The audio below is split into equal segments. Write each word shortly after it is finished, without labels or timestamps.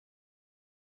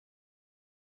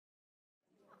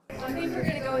I think we're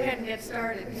going to go ahead and get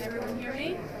started. Can everyone hear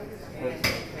me?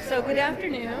 So good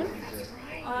afternoon.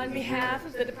 On behalf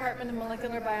of the Department of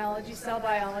Molecular Biology, Cell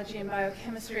Biology, and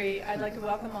Biochemistry, I'd like to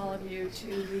welcome all of you to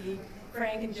the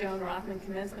Frank and Joan Rothman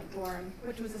Commencement Forum,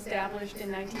 which was established in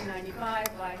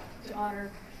 1995 to honor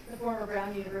the former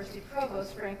Brown University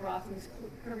Provost, Frank Rothman's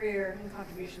career and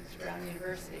contributions to Brown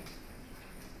University.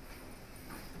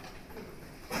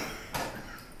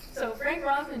 So Frank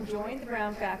Rothman joined the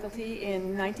Brown faculty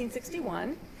in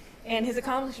 1961, and his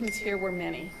accomplishments here were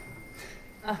many.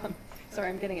 Sorry,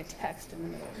 I'm getting a text in the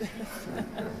middle of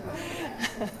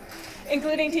this.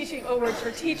 Including teaching awards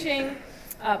for teaching,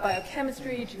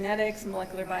 biochemistry, genetics,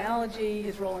 molecular biology,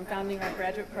 his role in founding our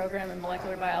graduate program in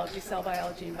molecular biology, cell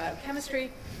biology, and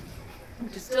biochemistry,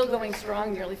 which is still going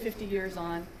strong nearly 50 years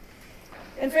on.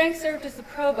 And Frank served as the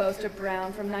provost of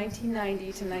Brown from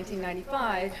 1990 to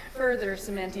 1995, further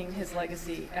cementing his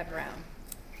legacy at Brown.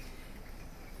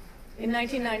 In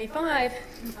 1995,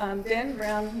 then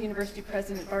Brown University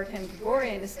President Barton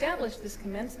Gregorian established this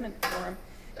commencement forum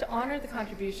to honor the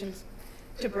contributions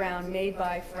to Brown made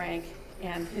by Frank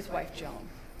and his wife Joan.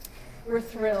 We're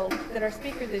thrilled that our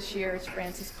speaker this year is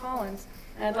Francis Collins,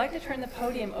 and I'd like to turn the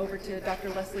podium over to Dr.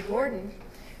 Leslie Gordon,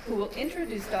 who will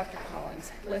introduce Dr.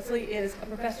 Collins. Leslie is a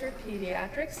professor of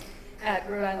pediatrics at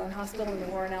Rhode Island Hospital in the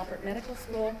Warren Alpert Medical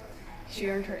School. She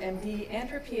earned her MD and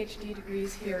her PhD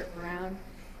degrees here at Brown,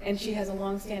 and she has a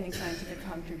long-standing scientific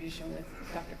contribution with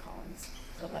Dr. Collins.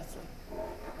 So Leslie.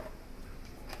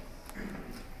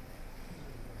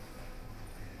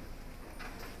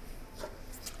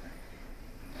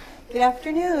 Good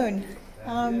afternoon.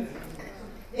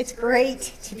 It's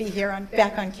great to be here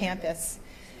back on campus.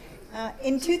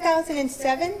 In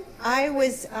 2007, I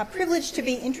was privileged to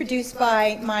be introduced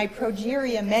by my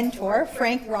progeria mentor,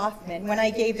 Frank Rothman, when I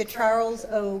gave the Charles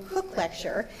O. Cook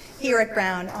Lecture here at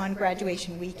Brown on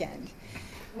graduation weekend.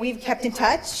 We've kept in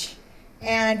touch,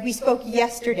 and we spoke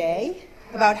yesterday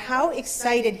about how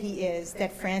excited he is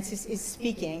that Francis is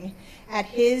speaking at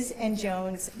his and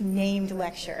Joan's named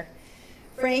lecture.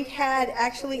 Frank had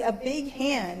actually a big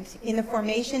hand in the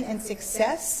formation and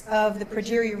success of the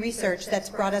progeria research that's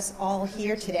brought us all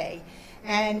here today.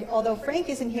 And although Frank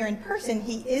isn't here in person,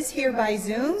 he is here by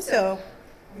Zoom, so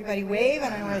everybody wave. I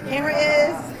don't know where the camera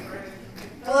is.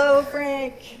 Hello,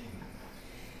 Frank.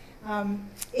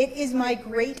 It is my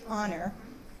great honor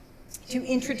to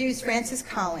introduce Francis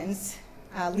Collins,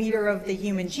 leader of the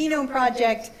Human Genome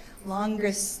Project,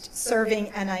 longest serving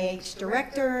NIH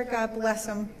director, God bless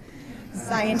him,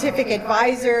 scientific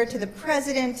advisor to the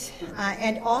president,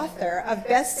 and author of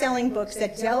best-selling books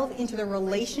that delve into the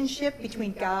relationship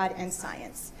between God and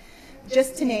science,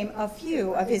 just to name a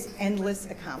few of his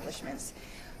endless accomplishments.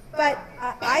 But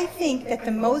I think that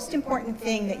the most important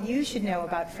thing that you should know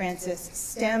about Francis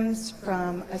stems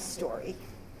from a story.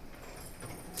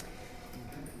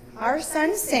 Our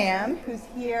son Sam, who's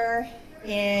here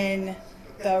in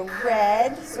the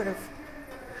red, sort of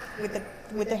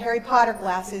with the Harry Potter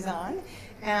glasses on,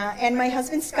 and my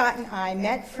husband Scott and I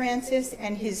met Francis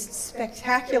and his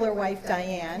spectacular wife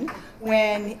Diane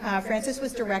when Francis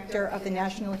was director of the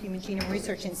National Human Genome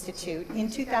Research Institute in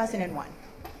 2001.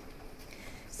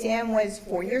 Sam was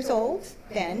 4 years old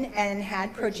then and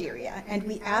had progeria, and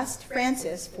we asked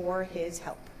Francis for his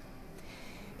help.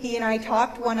 He and I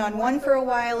talked one-on-one for a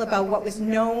while about what was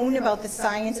known about the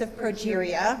science of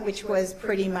progeria, which was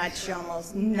pretty much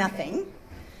almost nothing.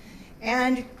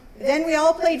 And then we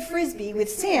all played Frisbee with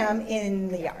Sam in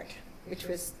the yard, which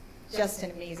was just an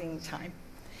amazing time.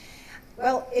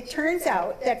 Well, it turns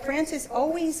out that Francis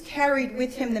always carried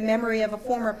with him the memory of a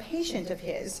former patient of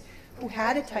his who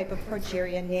had a type of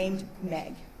progeria named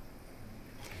Meg.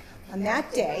 On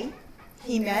that day,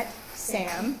 he met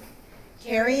Sam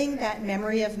carrying that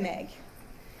memory of Meg.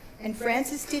 And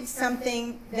Francis did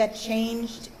something that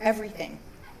changed everything.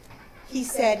 He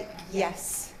said,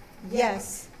 yes,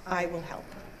 yes, I will help.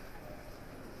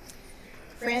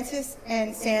 Francis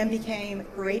and Sam became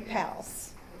great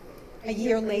pals. A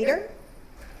year later,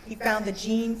 he found the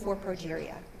gene for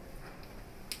progeria.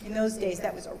 In those days,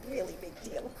 that was a really big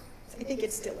deal. I think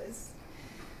it still is.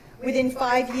 Within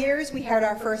 5 years, we had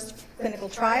our first clinical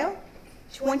trial.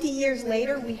 20 years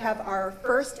later, we have our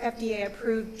first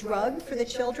FDA-approved drug for the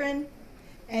children.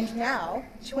 And now,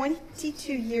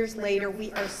 22 years later,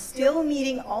 we are still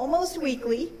meeting almost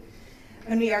weekly,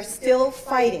 and we are still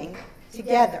fighting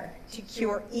together to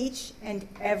cure each and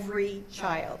every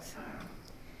child.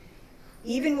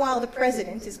 Even while the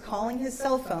president is calling his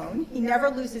cell phone, he never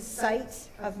loses sight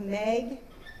of Meg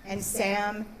and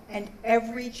Sam and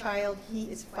every child he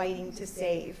is fighting to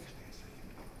save.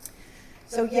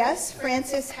 So yes,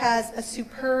 Francis has a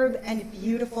superb and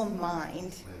beautiful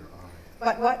mind,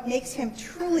 but what makes him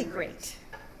truly great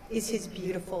is his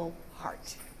beautiful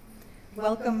heart.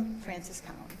 Welcome, Francis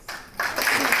Collins.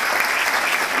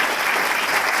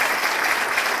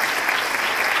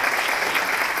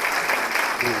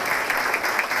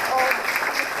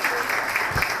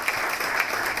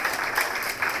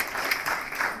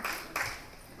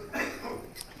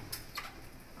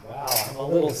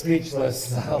 A little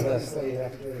speechless, honestly,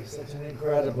 after such an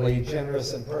incredibly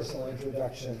generous and personal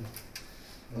introduction.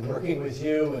 And working with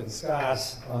you and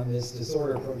Scott on this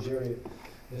disorder, progeria,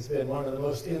 has been one of the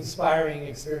most inspiring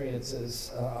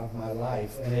experiences of my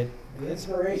life. And the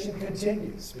inspiration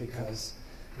continues because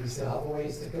we still have a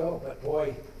ways to go. But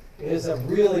boy, it is a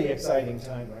really exciting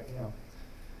time right now.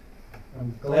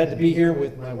 I'm glad to be here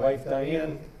with my wife,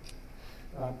 Diane,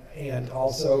 and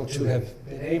also to have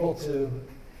been able to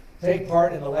take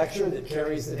part in a lecture that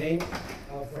carries the name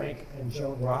of Frank and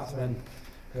Joan Rothman,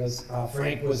 because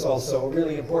Frank was also a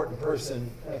really important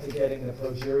person to getting the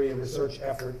progeria research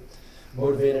effort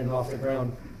motivated and off the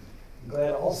ground. I'm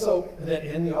glad also that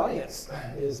in the audience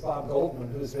is Bob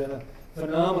Goldman, who's been a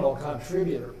phenomenal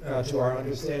contributor to our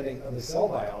understanding of the cell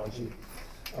biology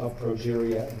of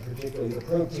progeria, and particularly the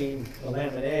protein, the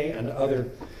lamin A, and other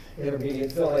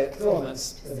intermediate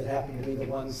filaments that happen to be the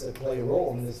ones that play a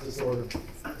role in this disorder,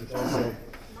 which also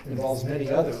involves many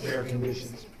other rare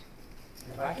conditions.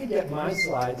 If I could get my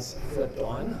slides flipped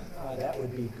on, that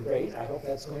would be great. I hope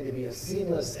that's going to be a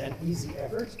seamless and easy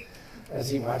effort as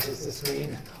he watches the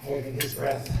screen, holding his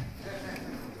breath.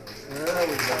 There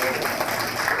we go.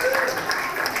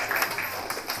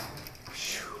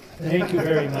 Thank you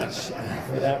very much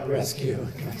for that rescue.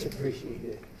 Much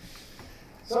appreciated.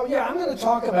 So yeah, I'm going to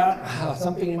talk about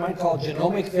something you might call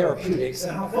genomic therapeutics,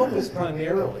 and I'll focus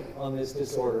primarily on this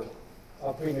disorder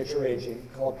of premature aging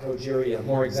called progeria,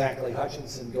 more exactly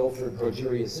Hutchinson-Gilford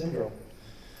progeria syndrome.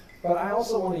 But I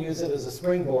also want to use it as a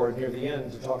springboard near the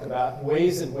end to talk about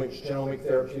ways in which genomic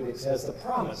therapeutics has the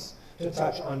promise to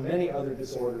touch on many other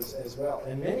disorders as well.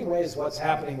 In many ways, what's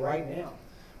happening right now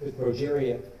with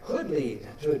progeria could lead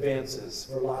to advances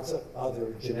for lots of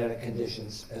other genetic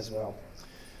conditions as well.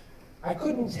 I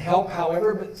couldn't help,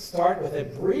 however, but start with a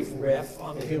brief riff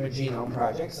on the Human Genome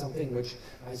Project, something which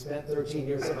I spent 13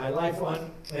 years of my life on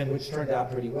and which turned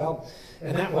out pretty well.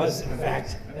 And that was, in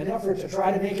fact, an effort to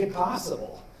try to make it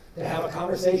possible to have a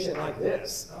conversation like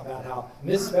this about how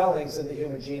misspellings in the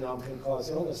human genome can cause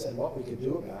illness and what we could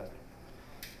do about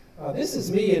it. This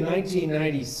is me in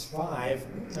 1995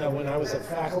 when I was a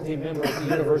faculty member at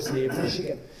the University of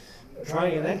Michigan,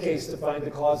 trying in that case to find the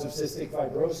cause of cystic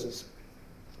fibrosis.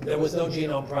 There was no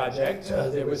genome project.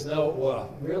 There was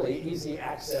no really easy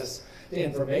access to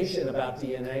information about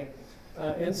DNA.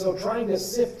 And so trying to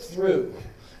sift through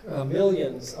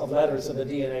millions of letters of the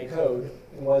DNA code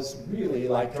was really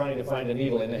like trying to find a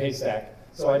needle in a haystack.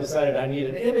 So I decided I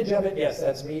needed an image of it. Yes,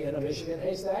 that's me in a Michigan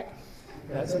haystack.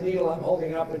 That's a needle I'm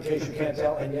holding up in case you can't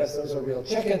tell. And yes, those are real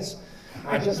chickens.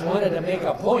 I just wanted to make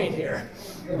a point here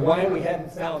why we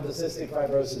hadn't found the cystic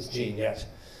fibrosis gene yet.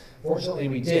 Fortunately,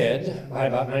 we did by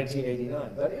about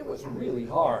 1989, but it was really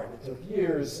hard. It took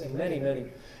years and many, many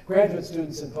graduate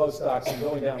students and postdocs and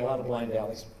going down a lot of blind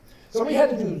alleys. So we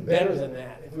had to do better than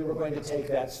that if we were going to take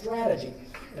that strategy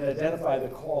and identify the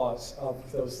cause of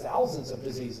those thousands of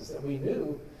diseases that we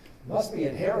knew must be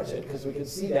inherited, because we could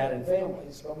see that in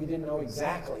families, but we didn't know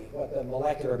exactly what the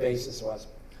molecular basis was.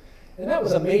 And that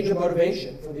was a major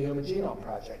motivation for the Human Genome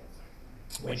Project,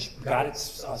 which got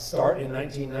its start in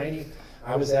 1990.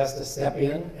 I was asked to step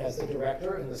in as the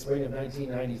director in the spring of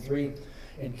 1993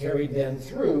 and carried then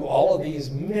through all of these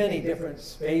many different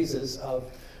phases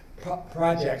of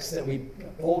projects that we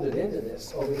folded into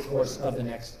this over the course of the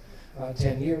next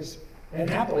 10 years. And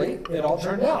happily, it all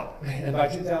turned out. And by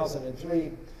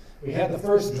 2003, we had the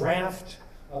first draft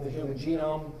of the human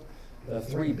genome, the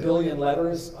 3 billion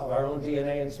letters of our own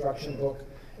DNA instruction book,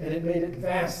 and it made it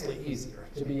vastly easier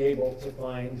to be able to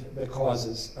find the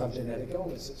causes of genetic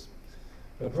illnesses.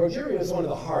 But progeria is one of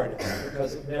the hardest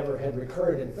because it never had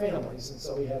recurred in families, and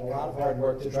so we had a lot of hard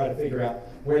work to try to figure out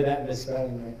where that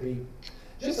misspelling might be.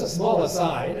 Just a small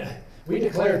aside, we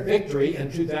declared victory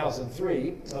in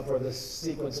 2003 for the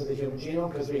sequence of the human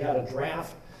genome because we had a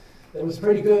draft that was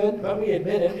pretty good, but we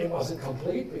admitted it wasn't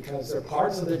complete because there are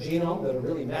parts of the genome that are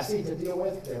really messy to deal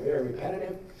with. They're very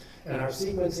repetitive, and our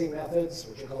sequencing methods,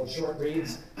 which are called short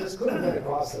reads, just couldn't get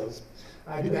across those.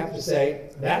 I do have to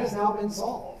say that has now been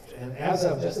solved. And as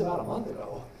of just about a month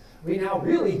ago, we now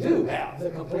really do have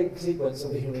the complete sequence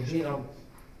of the human genome.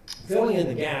 filling in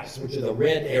the gaps, which are the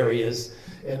red areas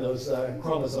in those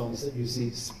chromosomes that you see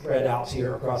spread out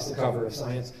here across the cover of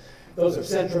Science. Those are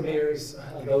centromeres.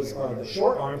 Those are the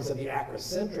short arms of the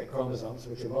acrocentric chromosomes,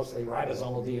 which are mostly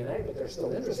ribosomal DNA, but they're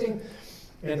still interesting.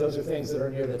 And those are things that are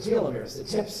near the telomeres, the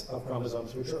tips of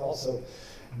chromosomes, which are also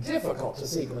difficult to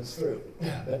sequence through.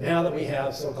 But now that we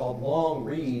have so-called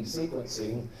long-read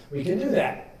sequencing, we can do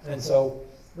that. And so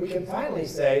we can finally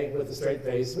say with a straight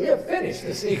face, we have finished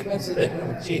the sequence of the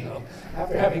human genome,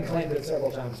 after having claimed it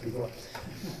several times before.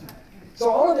 So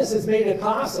all of this has made it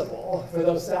possible for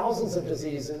those thousands of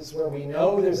diseases where we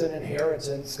know there's an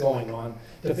inheritance going on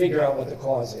to figure out what the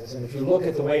cause is. And if you look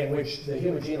at the way in which the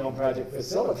Human Genome Project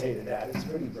facilitated that, it's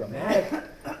pretty dramatic.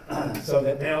 So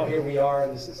that now here we are,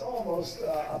 and this is almost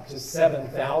up to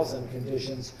 7,000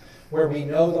 conditions where we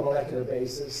know the molecular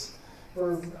basis.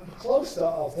 For close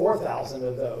to 4,000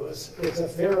 of those, it's a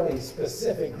fairly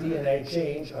specific DNA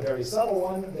change, a very subtle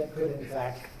one that could in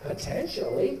fact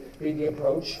potentially be the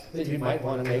approach that you might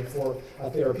want to make for a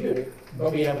therapeutic,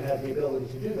 but we haven't had the ability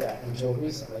to do that until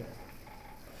recently.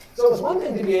 So it's one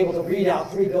thing to be able to read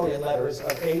out 3 billion letters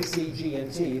of A, C, G,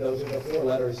 and T. Those are the 4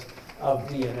 letters of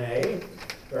DNA,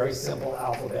 very simple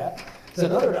alphabet. It's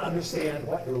another to understand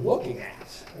what you're looking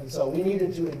at. And so we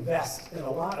needed to invest in a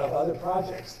lot of other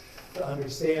projects to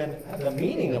understand the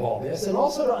meaning of all this, and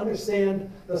also to understand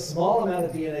the small amount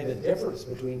of DNA that differs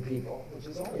between people, which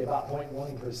is only about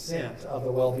 0.1% of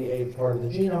the well-behaved part of the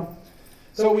genome.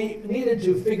 So we needed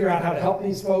to figure out how to help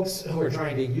these folks who are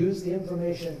trying to use the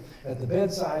information at the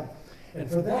bedside. And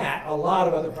for that, a lot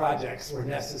of other projects were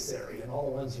necessary. And all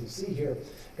the ones you see here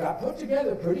got put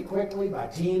together pretty quickly by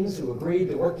teams who agreed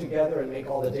to work together and make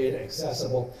all the data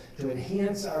accessible to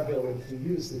enhance our ability to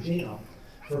use the genome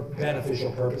for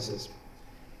beneficial purposes.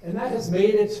 And that has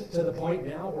made it to the point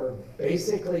now where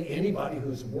basically anybody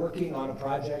who's working on a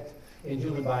project in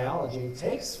human biology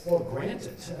takes for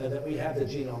granted that we have the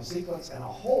genome sequence and a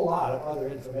whole lot of other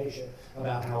information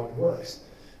about how it works.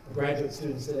 Graduate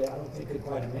students today, I don't think could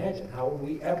quite imagine how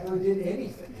we ever did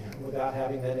anything without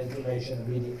having that information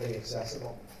immediately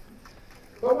accessible.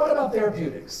 But what about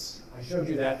therapeutics? I showed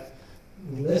you that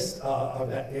list of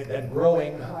that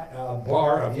growing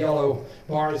bar of yellow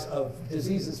bars of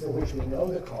diseases for which we know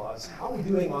the cause. How are we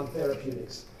doing on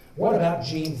therapeutics? What about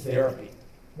gene therapy?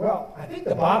 Well, I think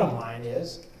the bottom line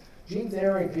is gene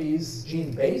therapies,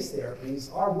 gene-based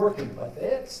therapies are working, but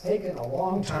it's taken a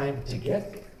long time to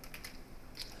get there.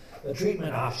 The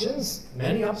treatment options,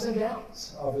 many ups and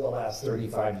downs over the last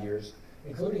 35 years,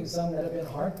 including some that have been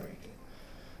heartbreaking.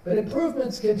 But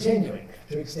improvements continuing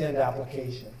to extend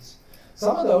applications.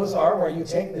 Some of those are where you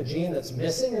take the gene that's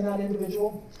missing in that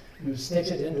individual, you stitch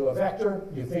it into a vector,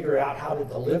 you figure out how to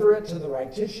deliver it to the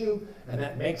right tissue, and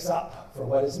that makes up for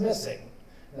what is missing.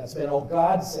 That's been a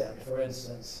godsend, for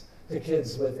instance, to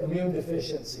kids with immune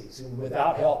deficiencies who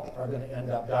without help are going to end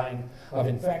up dying of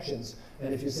infections.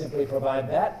 And if you simply provide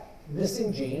that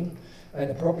missing gene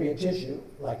and appropriate tissue,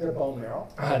 like their bone marrow,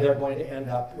 they're going to end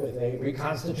up with a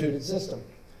reconstituted system.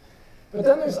 But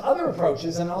then there's other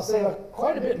approaches, and I'll say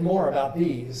quite a bit more about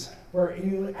these, where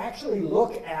you actually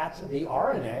look at the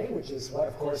RNA, which is what,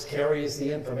 of course, carries the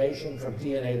information from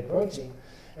DNA to protein,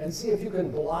 and see if you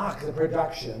can block the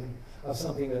production of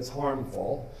something that's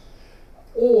harmful.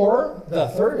 Or the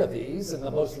third of these, and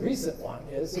the most recent one,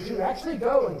 is that you actually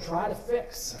go and try to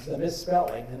fix the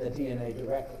misspelling in the DNA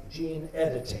directly, gene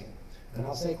editing. And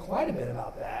I'll say quite a bit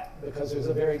about that, because there's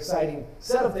a very exciting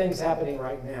set of things happening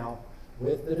right now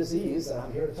with the disease that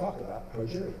I'm here to talk about,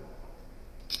 progeria.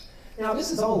 Now, this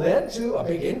has all led to a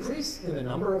big increase in the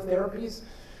number of therapies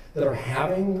that are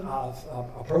having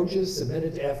approaches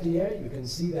submitted to FDA. You can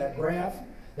see that graph.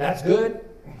 That's good,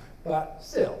 but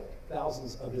still,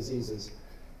 thousands of diseases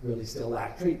really still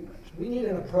lack treatment. We need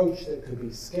an approach that could be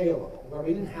scalable, where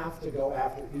we didn't have to go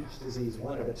after each disease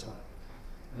one at a time.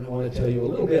 And I want to tell you a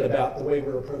little bit about the way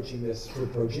we're approaching this for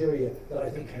progeria that I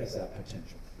think has that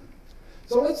potential.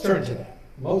 So let's turn to that.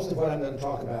 Most of what I'm going to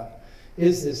talk about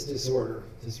is this disorder,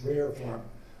 this rare form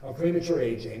of premature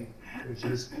aging, which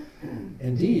is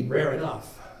indeed rare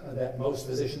enough that most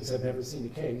physicians have never seen a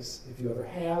case. If you ever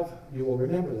have, you will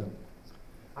remember them.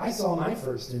 I saw my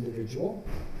first individual,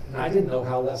 and I didn't know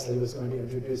how Leslie was going to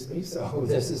introduce me, so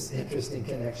this is an interesting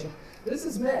connection. This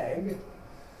is Meg,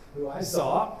 who I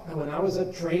saw when I was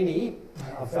a trainee,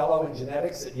 a fellow in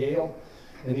genetics at Yale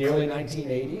in the early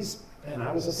 1980s, and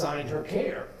I was assigned her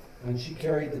care. And she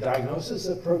carried the diagnosis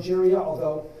of progeria,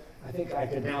 although I think I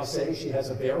could now say she has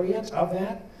a variant of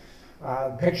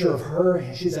that. Picture of her,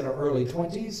 she's in her early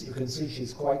 20s. You can see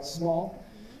she's quite small.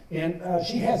 And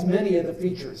she has many of the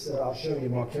features that I'll show you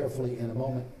more carefully in a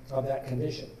moment of that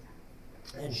condition.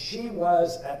 And she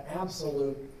was an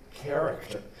absolute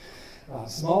character.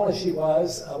 Small as she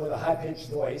was, with a high-pitched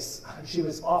voice, she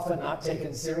was often not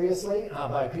taken seriously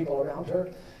by people around her,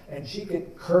 and she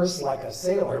could curse like a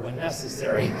sailor when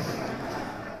necessary.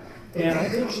 And I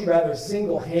think she rather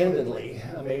single-handedly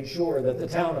made sure that the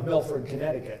town of Milford,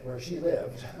 Connecticut, where she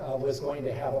lived, was going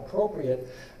to have appropriate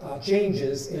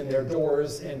changes in their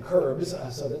doors and curbs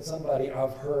so that somebody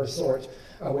of her sort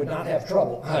would not have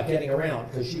trouble getting around,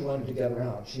 because she wanted to get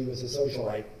around. She was a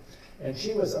socialite, and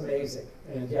she was amazing.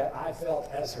 And yet I felt,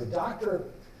 as her doctor,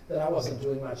 that I wasn't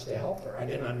doing much to help her. I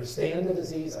didn't understand the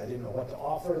disease. I didn't know what to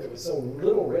offer. There was so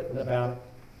little written about it.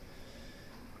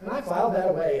 And I filed that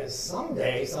away as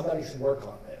someday somebody should work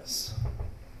on this.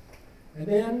 And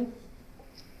then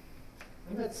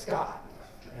I met Scott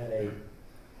at a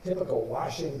typical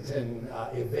Washington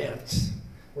event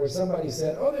where somebody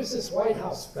said, oh, there's this White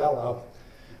House fellow,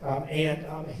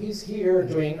 and he's here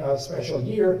doing a special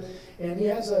year, and he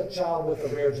has a child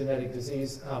with a rare genetic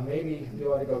disease. Maybe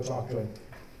you ought to go talk to him.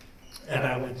 And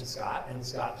I went to Scott, and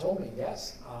Scott told me,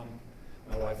 yes,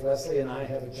 my wife Leslie and I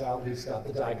have a child who's got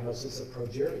the diagnosis of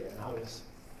progeria, and I was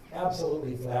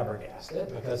absolutely flabbergasted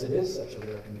because it is such a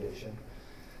rare condition.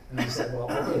 And I said, well,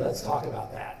 okay, let's talk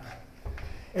about that.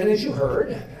 And as you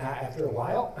heard, after a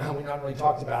while, we not only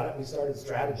talked about it, we started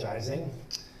strategizing.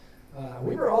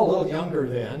 We were all a little younger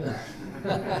then.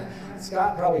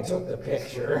 Scott probably took the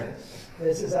picture.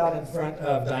 This is out in front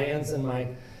of Diane's and my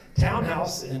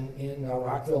townhouse in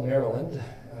Rockville, Maryland,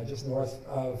 just north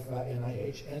of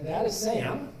NIH. And that is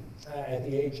Sam, at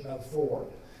the age of 4,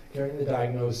 carrying the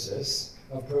diagnosis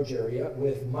of progeria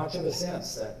with much of a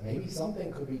sense that maybe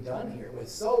something could be done here with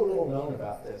so little known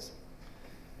about this.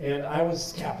 And I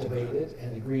was captivated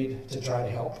and agreed to try to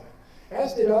help,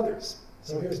 as did others.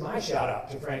 So here's my shout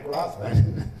out to Frank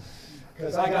Rothman,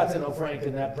 because I got to know Frank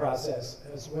in that process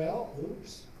as well.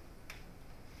 Oops,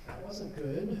 that wasn't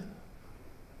good.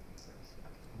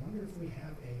 I wonder if we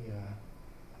have a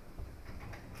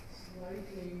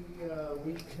slightly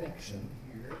weak connection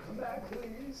here. Come back,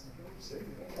 please.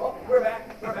 Oh, we're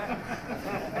back. We're back.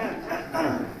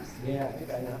 Yeah, I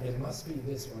think I know. It must be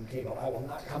this one cable. I will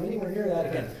not come anywhere near that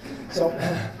again.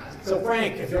 So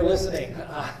Frank, if you're listening,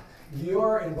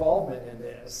 your involvement in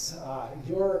this,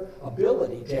 your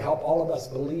ability to help all of us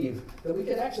believe that we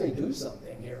could actually do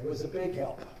something here was a big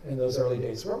help in those early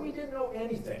days where we didn't know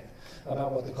anything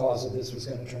about what the cause of this was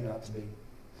going to turn out to be.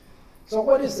 So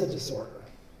what is the disorder?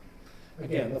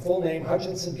 Again, the full name,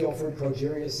 Hutchinson-Gilford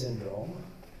progeria syndrome.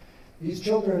 These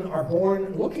children are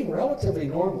born looking relatively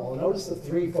normal. Notice the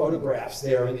 3 photographs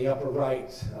there in the upper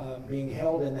right being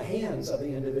held in the hands of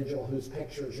the individual whose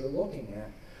pictures you're looking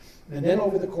at. And then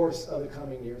over the course of the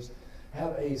coming years,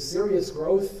 have a serious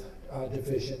growth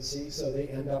deficiency, so they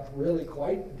end up really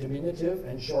quite diminutive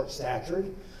and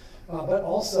short-statured, but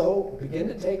also begin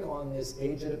to take on this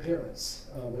aged appearance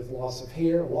with loss of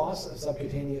hair, loss of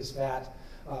subcutaneous fat,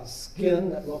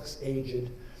 skin that looks aged.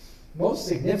 Most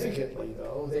significantly,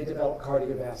 though, they develop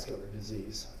cardiovascular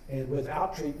disease. And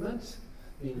without treatment,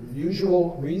 the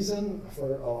usual reason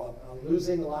for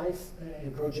losing life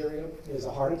in progeria is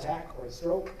a heart attack or a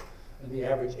stroke. And the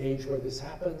average age where this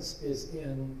happens is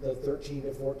in the 13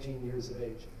 to 14 years of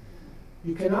age.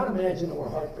 You cannot imagine a more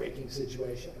heartbreaking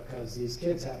situation because these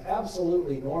kids have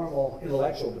absolutely normal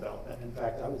intellectual development. In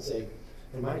fact, I would say,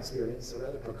 in my experience, they're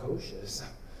rather precocious.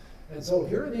 And so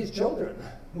here are these children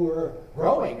who are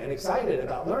growing and excited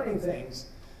about learning things,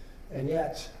 and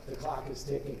yet the clock is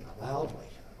ticking loudly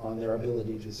on their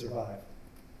ability to survive.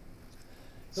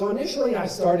 So initially I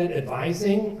started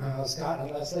advising Scott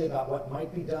and Leslie about what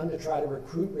might be done to try to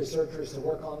recruit researchers to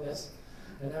work on this.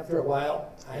 And after a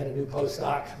while, I had a new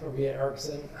postdoc, Maria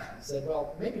Erickson, said,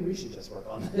 well, maybe we should just work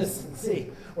on this and see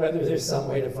whether there's some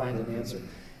way to find an answer.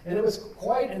 And it was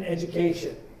quite an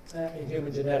education in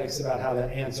human genetics about how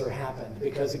that answer happened.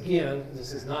 Because again,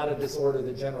 this is not a disorder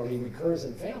that generally recurs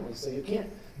in families, so you can't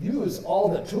use all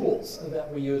the tools that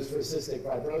we use for cystic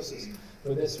fibrosis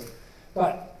for this one.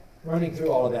 But running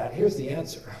through all of that, here's the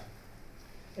answer.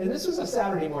 And this was a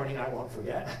Saturday morning I won't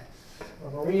forget,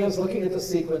 where Maria's looking at the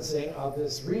sequencing of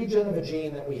this region of a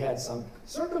gene that we had some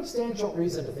circumstantial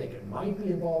reason to think it might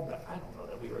be involved, but I don't know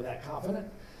that we were that confident.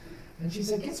 And she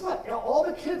said, guess what? All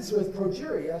the kids with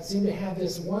progeria seem to have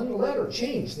this one letter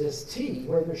change, this T,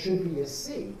 where there should be a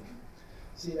C.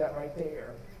 See that right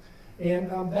there? And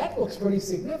that looks pretty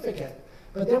significant.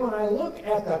 But then when I look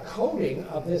at the coding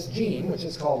of this gene, which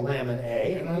is called lamin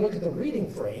A, and I look at the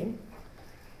reading frame,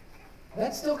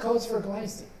 that still codes for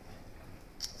glycine.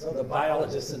 So the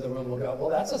biologists in the room will go, well,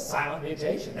 that's a silent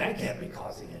mutation. That can't be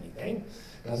causing anything.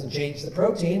 Doesn't change the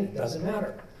protein. It doesn't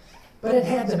matter. But it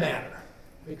had to matter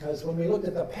because when we looked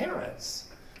at the parents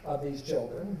of these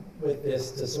children with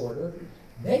this disorder,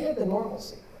 they had the normal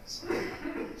sequence.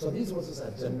 So these was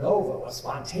a de novo, a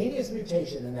spontaneous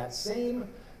mutation in that same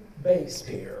base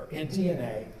pair in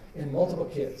DNA in multiple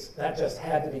kids. That just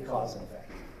had to be cause and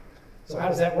effect. So how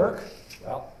does that work?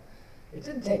 Well, it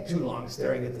didn't take too long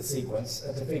staring at the sequence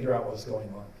to figure out what was going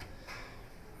on.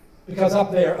 Because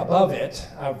up there above it,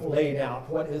 I've laid out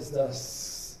what is the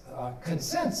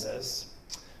consensus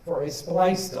for a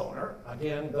splice donor.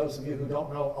 Again, those of you who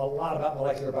don't know a lot about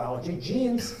molecular biology,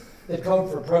 genes that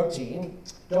code for protein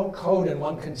don't code in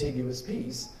one contiguous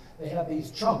piece. They have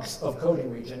these chunks of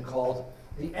coding region called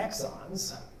the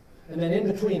exons, and then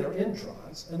in between are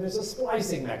introns, and there's a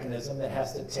splicing mechanism that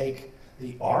has to take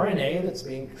the RNA that's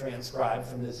being transcribed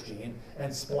from this gene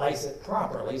and splice it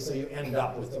properly so you end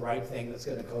up with the right thing that's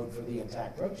going to code for the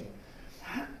intact protein.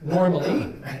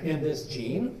 Normally, in this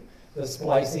gene, the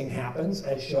splicing happens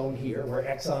as shown here, where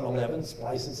exon 11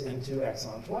 splices into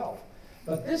exon 12.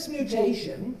 But this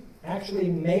mutation actually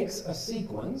makes a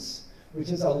sequence which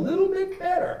is a little bit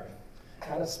better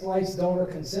at a splice donor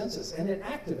consensus, and it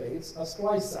activates a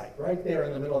splice site right there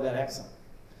in the middle of that exon.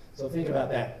 So think about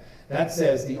that. That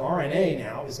says the RNA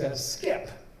now is going to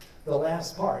skip the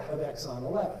last part of exon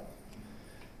 11.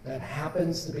 That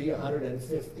happens to be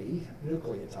 150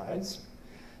 nucleotides.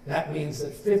 That means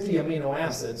that 50 amino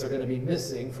acids are going to be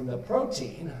missing from the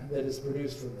protein that is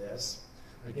produced from this.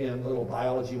 Again, little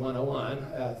biology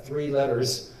 101, 3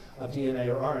 letters of DNA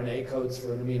or RNA codes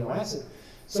for an amino acid.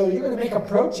 So you're going to make a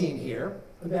protein here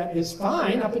that is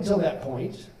fine up until that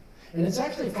point, and it's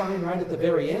actually fine right at the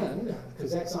very end,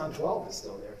 because exon 12 is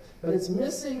still there. But it's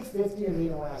missing 50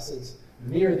 amino acids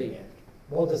near the end.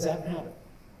 Well, does that matter?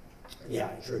 Yeah,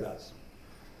 it sure does.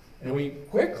 And we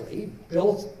quickly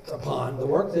built upon the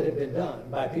work that had been done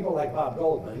by people like Bob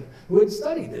Goldman, who had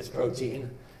studied this protein,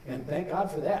 and thank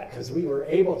God for that, because we were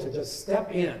able to just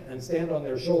step in and stand on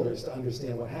their shoulders to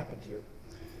understand what happened here.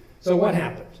 So what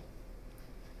happened?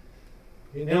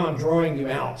 Now I'm drawing you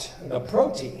out the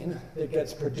protein that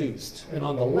gets produced. And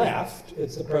on the left,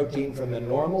 it's the protein from the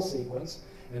normal sequence.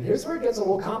 And here's where it gets a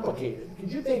little complicated. Did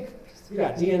you think you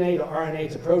got DNA to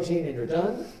RNA to protein and you're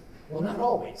done? Well, not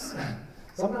always.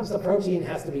 Sometimes the protein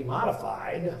has to be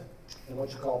modified in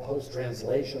what you call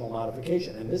post-translational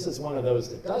modification. And this is one of those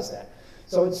that does that.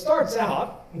 So it starts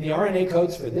out, the RNA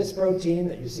codes for this protein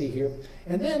that you see here.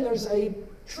 And then there's a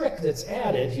trick that's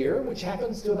added here, which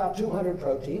happens to about 200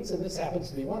 proteins, and this happens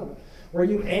to be one of them, where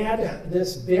you add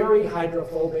this very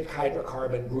hydrophobic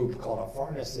hydrocarbon group called a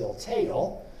farnesyl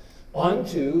tail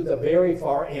onto the very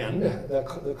far end, the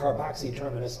carboxy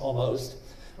terminus almost,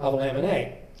 of lamin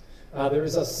A. There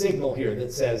is a signal here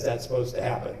that says that's supposed to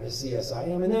happen, the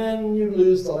CSIM, and then you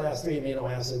lose the last 3 amino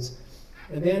acids.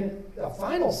 And then the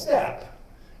final step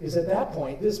is at that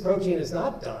point, this protein is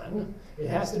not done. It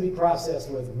has to be processed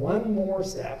with one more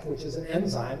step, which is an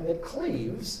enzyme that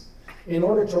cleaves in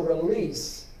order to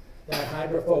release that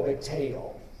hydrophobic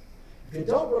tail. If you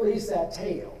don't release that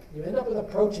tail, you end up with a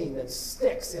protein that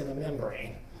sticks in a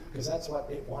membrane, because that's what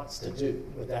it wants to do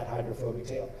with that hydrophobic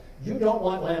tail. You don't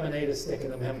want lamin A to stick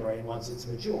in a membrane once it's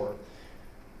mature.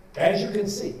 As you can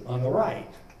see on the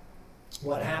right,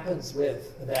 what happens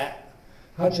with that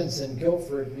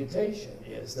Hutchinson-Gilford mutation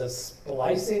is the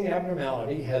splicing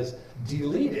abnormality has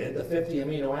deleted the 50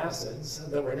 amino acids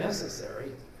that were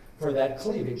necessary for that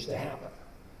cleavage to happen.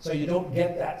 So you don't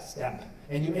get that step.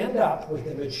 And you end up with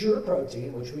the mature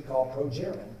protein, which we call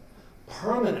progerin,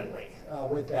 permanently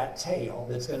with that tail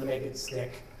that's going to make it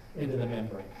stick into the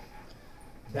membrane.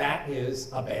 That is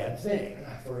a bad thing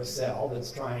for a cell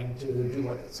that's trying to do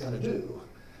what it's going to do,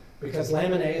 because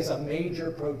lamin A is a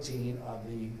major protein of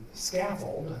the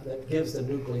scaffold that gives the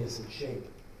nucleus its shape.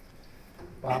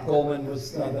 Bob Goldman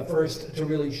was the first to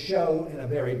really show in a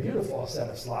very beautiful set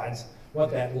of slides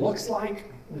what that looks like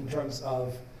in terms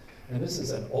of, and this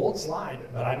is an old slide,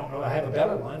 but I don't know, I have a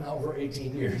better one, over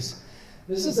 18 years.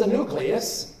 This is a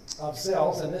nucleus of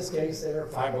cells. In this case, they're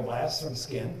fibroblasts from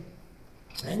skin.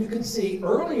 And you can see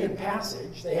early in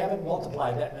passage, they haven't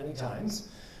multiplied that many times.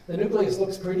 The nucleus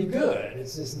looks pretty good.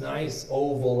 It's this nice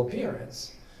oval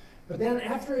appearance. But then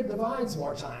after it divides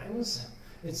more times,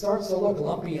 it starts to look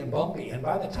lumpy and bumpy. And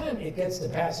by the time it gets to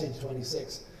passage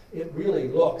 26, it really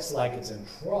looks like it's in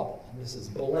trouble. This is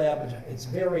blebbed. It's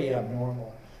very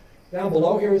abnormal. Down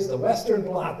below here is the Western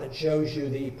blot that shows you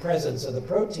the presence of the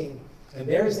protein. And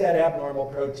there's that abnormal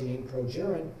protein,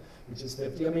 progerin, which is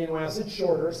 50 amino acids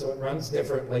shorter, so it runs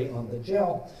differently on the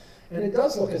gel. And it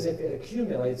does look as if it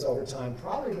accumulates over time,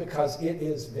 probably because it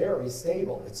is very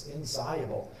stable. It's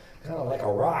insoluble, kind of like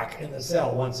a rock in the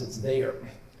cell once it's there.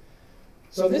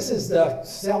 So this is the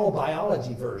cell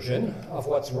biology version of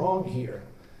what's wrong here.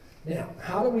 Now,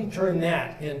 how do we turn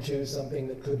that into something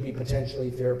that could be potentially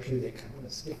therapeutic? I'm going to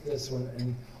skip this one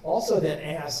and also then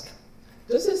ask,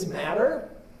 does this matter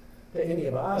to any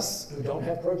of us who don't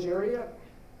have progeria?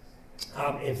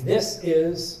 If this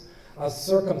is a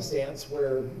circumstance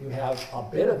where you have a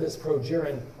bit of this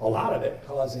progerin, a lot of it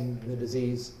causing the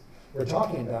disease we're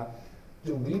talking about,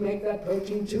 do we make that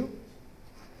protein too?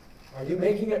 Are you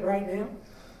making it right now?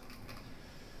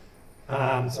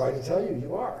 I'm sorry to tell you,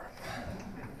 you are.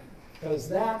 Because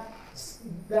that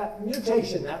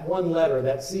mutation, that one letter,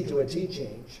 that C to a T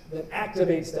change, that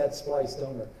activates that splice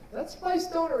donor, that splice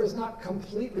donor is not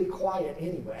completely quiet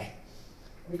anyway.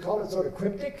 We call it sort of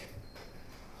cryptic.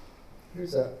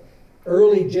 Here's an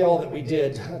early gel that we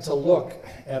did to look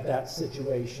at that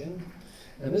situation.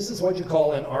 And this is what you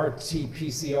call an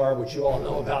RT-PCR, which you all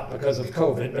know about because of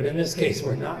COVID, but in this case,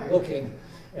 we're not looking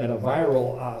at a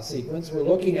viral sequence. We're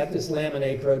looking at this lamin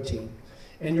A protein.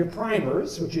 And your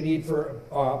primers, which you need for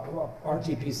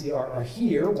RT-PCR, are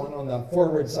here, one on the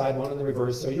forward side, one on the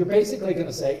reverse. So you're basically going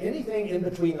to say anything in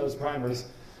between those primers,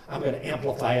 I'm going to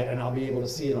amplify it, and I'll be able to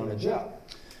see it on a gel.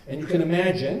 And you can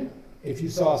imagine, if you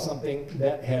saw something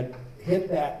that had hit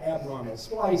that abnormal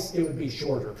splice, it would be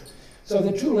shorter. So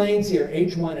the two lanes here,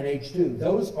 H1 and H2,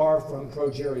 those are from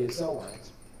progeria cell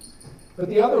lines. But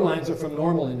the other lines are from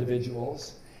normal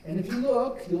individuals. And if you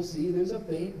look, you'll see there's a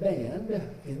faint band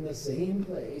in the same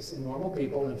place in normal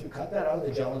people. And if you cut that out of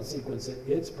the gel and sequence it,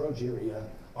 it's progeria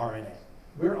RNA.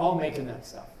 We're all making that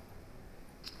stuff.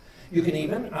 You can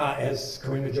even, as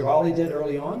Karima Javali did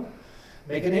early on,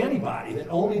 make an antibody that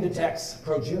only detects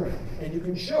progeria. And you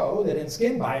can show that in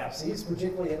skin biopsies,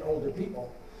 particularly in older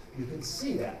people, you can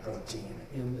see that protein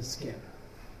in the skin.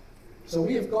 So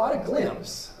we have got a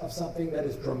glimpse of something that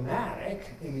is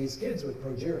dramatic in these kids with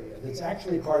progeria that's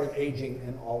actually part of aging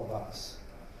in all of us.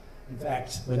 In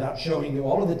fact, without showing you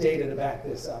all of the data to back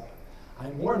this up,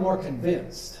 I'm more and more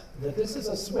convinced that this is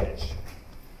a switch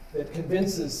that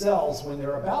convinces cells when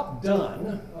they're about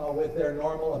done with their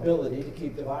normal ability to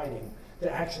keep dividing,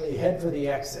 to actually head for the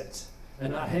exit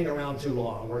and not hang around too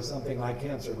long where something like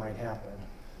cancer might happen.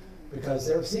 Because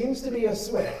there seems to be a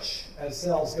switch as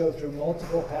cells go through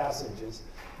multiple passages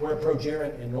where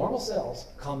progerin in normal cells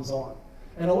comes on.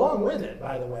 And along with it,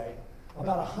 by the way,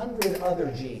 about 100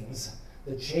 other genes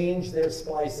that change their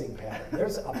splicing pattern.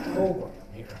 There's a program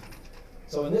here.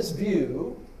 So in this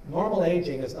view, normal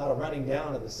aging is not a running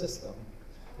down of the system.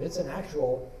 It's an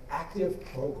actual active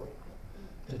program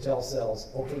to tell cells,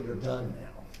 okay, you're done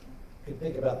now. You can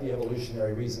think about the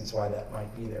evolutionary reasons why that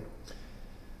might be there.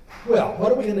 Well,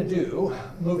 what are we going to do,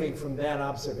 moving from that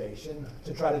observation,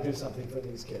 to try to do something for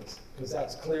these kids? Because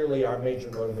that's clearly our major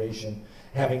motivation.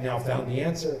 Having now found the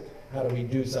answer, how do we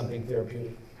do something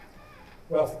therapeutic?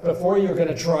 Well, before you're going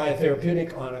to try a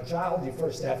therapeutic on a child, you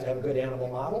first have to have a good animal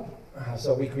model.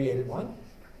 So we created one.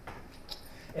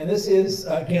 And this is,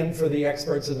 again, for the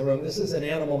experts in the room, this is an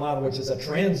animal model which is a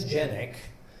transgenic,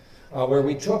 where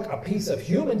we took a piece of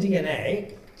human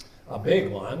DNA, a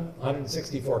big one,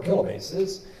 164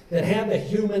 kilobases, that had the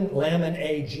human lamin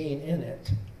A gene in it.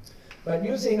 But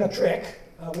using a trick,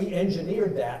 we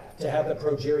engineered that to have the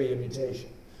progeria mutation,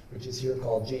 which is here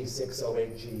called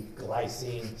G608G,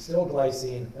 glycine, still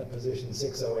glycine at position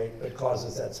 608, but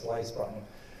causes that splice problem.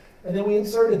 And then we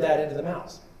inserted that into the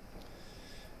mouse.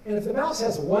 And if the mouse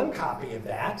has one copy of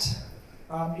that,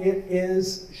 it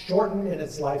is shortened in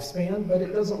its lifespan, but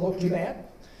it doesn't look too bad.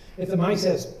 If the mouse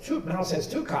has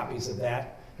two copies of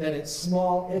that, then it's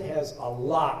small, it has a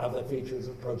lot of the features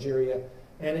of progeria,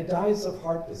 and it dies of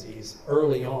heart disease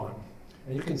early on.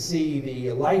 And you can see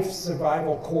the life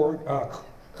survival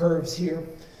curves here.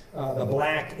 The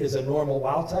black is a normal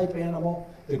wild type animal.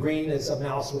 The green is a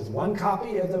mouse with one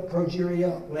copy of the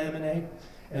progeria lamin A,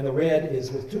 and the red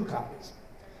is with two copies.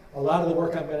 A lot of the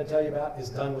work I'm going to tell you about is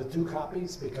done with two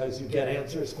copies because you get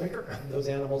answers quicker. Those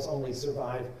animals only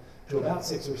survive to about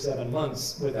 6 or 7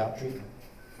 months without treatment.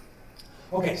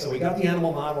 Okay, so we got the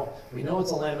animal model. We know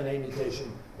it's a lamin A mutation.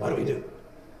 What do we do?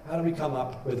 How do we come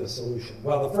up with a solution?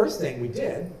 Well, the first thing we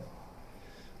did,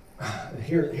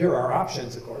 here are our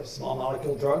options, of course, small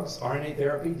molecule drugs, RNA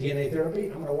therapy, DNA therapy.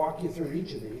 I'm going to walk you through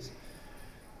each of these.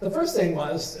 The first thing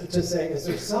was to say, is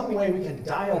there some way we can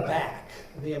dial back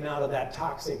the amount of that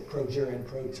toxic progerin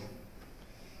protein?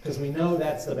 Because we know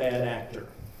that's the bad actor.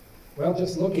 Well,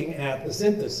 just looking at the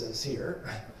synthesis here,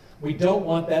 we don't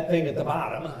want that thing at the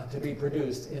bottom to be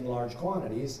produced in large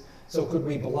quantities, so could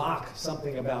we block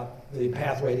something about the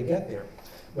pathway to get there?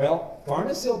 Well,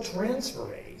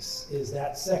 farnesyltransferase is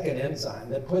that second enzyme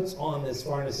that puts on this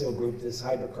farnesyl group, this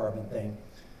hydrocarbon thing.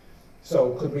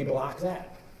 So could we block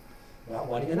that? Well,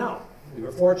 what do you know? We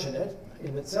were fortunate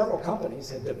in that several companies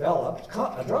had developed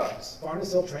drugs,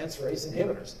 farnesyltransferase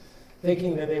inhibitors,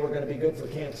 thinking that they were going to be good for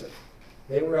cancer.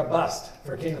 They were a bust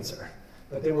for cancer,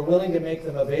 but they were willing to make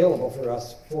them available for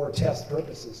us for test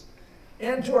purposes.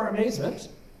 And to our amazement,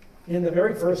 in the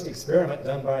very first experiment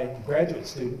done by graduate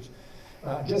students,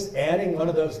 just adding one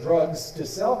of those drugs to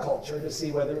cell culture to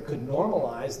see whether it could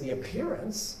normalize the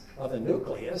appearance of the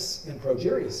nucleus in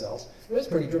progeria cells, it was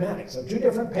pretty dramatic. So 2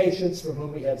 different patients for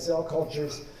whom we had cell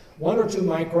cultures, 1 or 2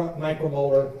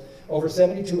 micromolar over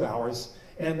 72 hours,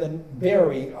 and the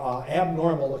very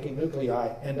abnormal looking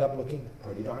nuclei end up looking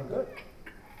pretty darn good.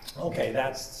 Okay,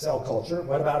 that's cell culture.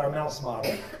 What about our mouse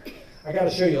model? I got to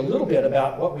show you a little bit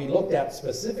about what we looked at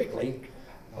specifically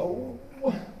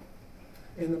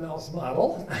in the mouse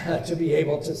model to be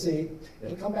able to see.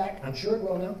 It'll come back. I'm sure it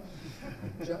will now.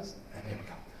 Just, there we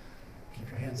go. Keep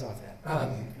your hands off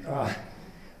that.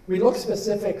 We looked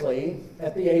specifically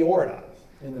at the aorta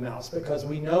in the mouse because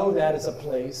we know that is a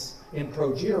place in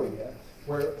progeria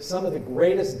where some of the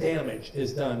greatest damage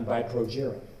is done by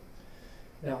progeria.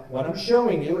 Now, what I'm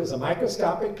showing you is a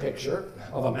microscopic picture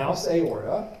of a mouse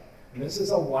aorta. And this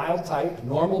is a wild-type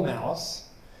normal mouse.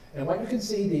 And what you can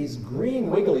see, these green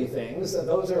wiggly things,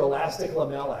 those are elastic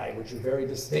lamellae, which are very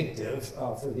distinctive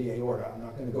for the aorta. I'm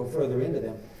not going to go further into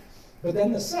them. But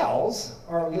then the cells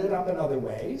are lit up in other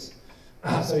ways,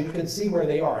 so you can see where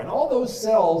they are. And all those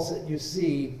cells that you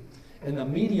see in the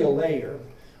medial layer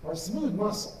are smooth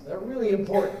muscle. They're really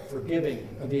important for giving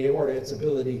the aorta its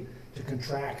ability to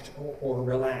contract or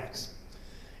relax.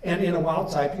 And in a wild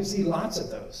type, you see lots of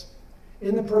those.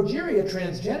 In the progeria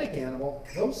transgenic animal,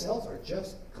 those cells are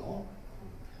just gone.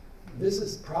 This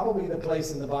is probably the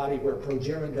place in the body where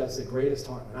progerin does the greatest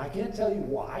harm. And I can't tell you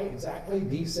why exactly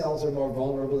these cells are more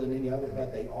vulnerable than any other,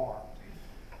 but they are.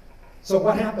 So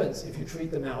what happens if you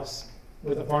treat the mouse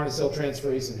with a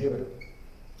farnesyltransferase inhibitor?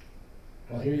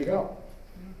 Well, here you go.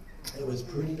 It was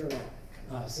pretty dramatic,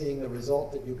 seeing the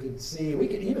result that you could see. We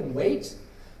could even wait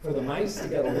for the mice to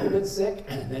get a little bit sick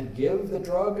and then give the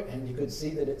drug, and you could see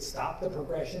that it stopped the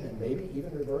progression and maybe even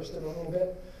reversed it a little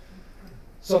bit.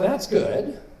 So that's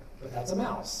good, but that's a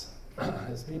mouse.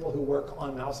 As people who work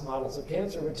on mouse models of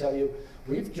cancer would tell you,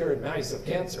 we've cured mice of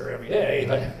cancer every day,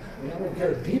 but we haven't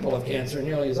cured people of cancer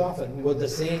nearly as often. Would the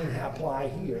same apply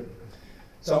here?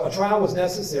 So a trial was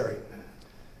necessary.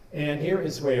 And here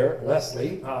is where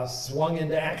Leslie swung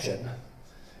into action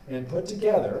and put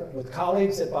together, with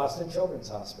colleagues at Boston Children's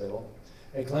Hospital,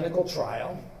 a clinical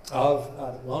trial of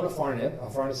lonafarnib, a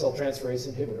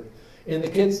farnesyltransferase inhibitor, in the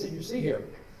kids that you see here,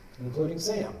 including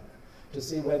Sam, to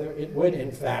see whether it would,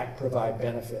 in fact, provide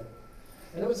benefit.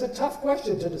 And it was a tough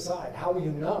question to decide. How will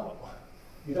you know?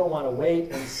 You don't want to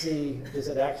wait and see, does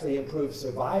it actually improve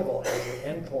survival as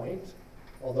an endpoint?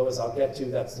 Although, as I'll get to,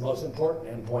 that's the most important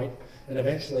endpoint, and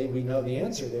eventually we know the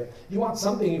answer there. You want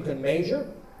something you can measure.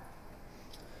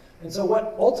 And so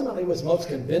what ultimately was most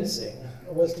convincing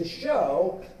was to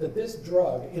show that this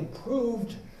drug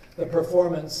improved the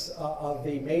performance of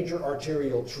the major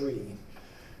arterial tree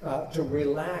to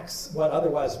relax what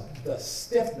otherwise the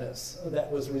stiffness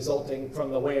that was resulting from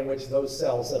the way in which those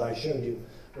cells that I showed you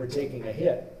were taking a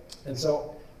hit. And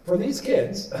so for these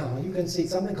kids, you can see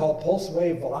something called pulse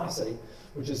wave velocity,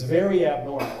 which is very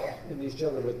abnormal in these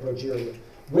children with progeria.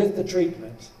 With the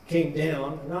treatment, came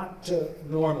down, not to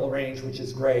normal range, which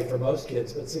is gray for most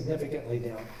kids, but significantly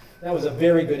down. That was a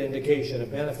very good indication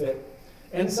of benefit.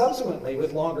 And subsequently,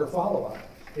 with longer follow-up,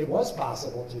 it was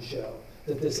possible to show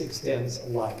that this extends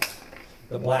life.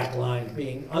 The black line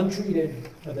being untreated,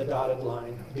 and the dotted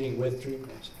line being with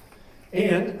treatment.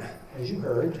 And, as you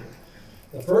heard,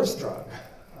 the first drug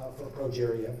for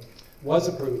progeria was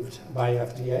approved by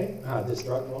FDA, this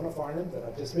drug, lonafarnib, that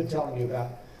I've just been telling you about,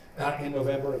 in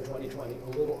November of 2020, a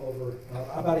little over,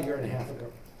 about a year and a half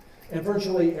ago. And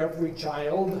virtually every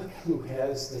child who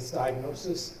has this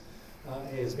diagnosis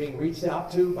is being reached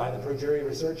out to by the Progeria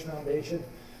Research Foundation,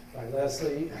 by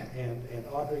Leslie and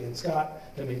Audrey and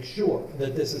Scott, to make sure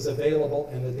that this is available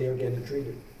and that they are getting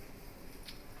treated.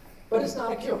 But it's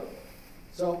not a cure,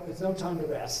 so it's no time to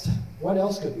rest. What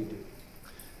else could we do?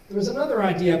 There was another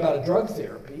idea about a drug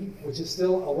therapy, which is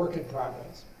still a work in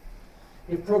progress.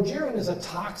 If progerin is a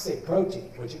toxic protein,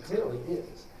 which it clearly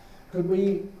is, could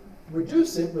we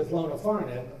reduce it with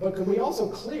lonafarnib, but could we also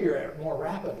clear it more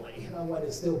rapidly on what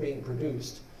is still being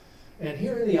produced? And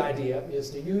here the idea is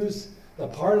to use the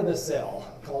part of the cell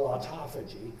called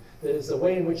autophagy, that is the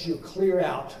way in which you clear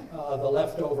out the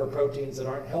leftover proteins that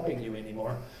aren't helping you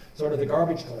anymore, sort of the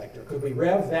garbage collector. Could we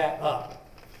rev that up?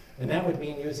 And that would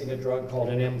mean using a drug called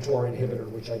an mTOR inhibitor,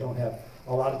 which I don't have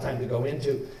a lot of time to go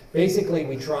into. Basically,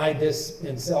 we tried this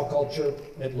in cell culture.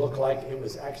 It looked like it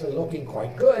was actually looking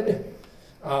quite good.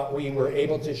 We were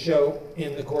able to show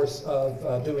in the course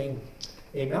of doing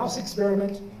a mouse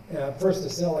experiment, first a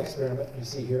cell experiment, you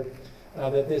see here,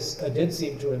 that this did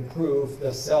seem to improve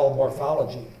the cell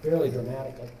morphology fairly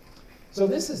dramatically. So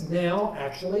this is now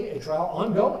actually a trial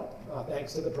ongoing,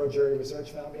 thanks to the Progeria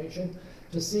Research Foundation,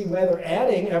 to see whether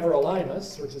adding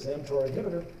everolimus, which is an mTOR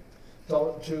inhibitor,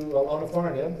 to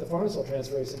lonafarnib, the farnesyl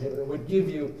transferase inhibitor, would give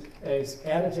you an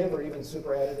additive or even super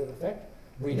additive effect.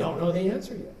 We don't know the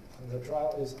answer yet. The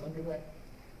trial is underway.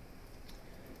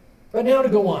 But now to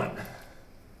go on.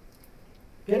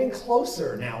 Getting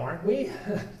closer now, aren't we,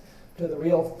 to the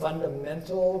real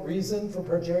fundamental reason for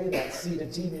progeria, that C to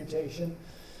T mutation.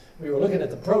 We were looking at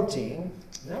the protein.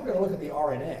 Now we're going to look at the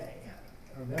RNA.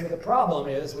 Remember, the problem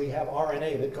is we have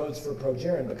RNA that codes for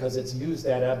progerin because it's used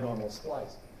that abnormal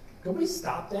splice. Can we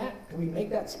stop that? Can we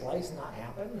make that splice not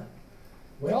happen?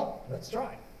 Well, let's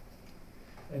try.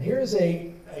 And here's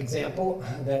an example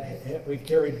that we've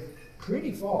carried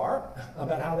pretty far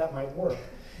about how that might work.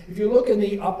 If you look in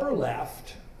the upper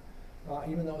left,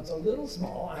 even though it's a little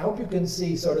small, I hope you can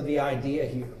see sort of the idea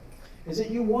here, is that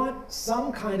you want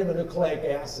some kind of a nucleic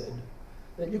acid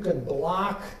that you can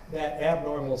block that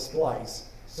abnormal splice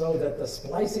so that the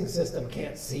splicing system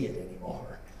can't see it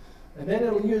anymore. And then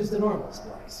it'll use the normal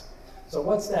splice. So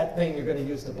what's that thing you're going to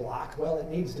use to block? Well, it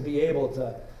needs to be able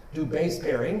to do base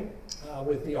pairing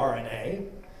with the RNA.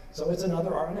 So it's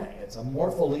another RNA. It's a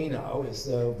morpholino is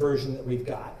the version that we've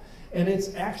got. And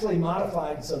it's actually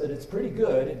modified so that it's pretty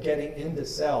good at getting into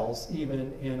cells,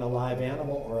 even in a live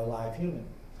animal or a live human.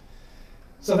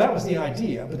 So that was the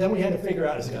idea, but then we had to figure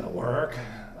out, is it going to work?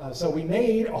 So we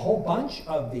made a whole bunch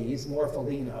of these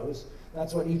morpholinos.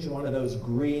 That's what each one of those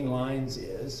green lines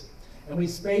is. And we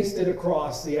spaced it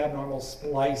across the abnormal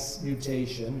splice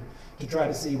mutation to try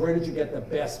to see where did you get the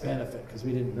best benefit, because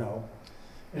we didn't know.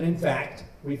 And in fact,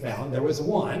 we found there was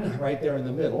one right there in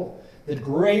the middle that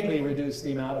greatly reduced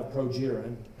the amount of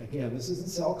progerin. Again, this is in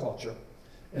cell culture,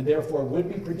 and therefore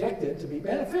would be predicted to be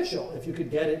beneficial if you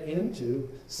could get it into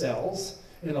cells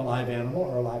in a live animal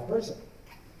or a live person.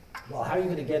 Well, how are you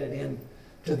going to get it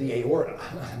into the aorta?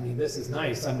 I mean, this is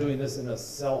nice. I'm doing this in a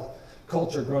cell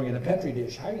culture growing in a Petri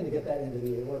dish. How are you going to get that into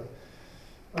the aorta?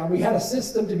 We had a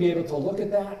system to be able to look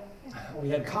at that. We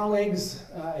had colleagues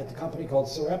at the company called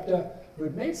Sarepta who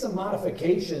had made some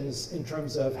modifications in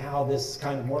terms of how this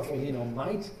kind of morpholino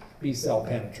might be cell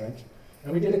penetrant.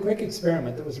 And we did a quick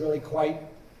experiment that was really quite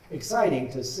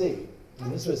exciting to see.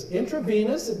 And this was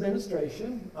intravenous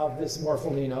administration of this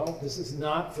morpholino. This is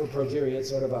not for progeria. It's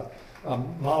sort of a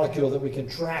molecule that we can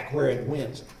track where it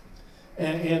went.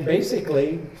 And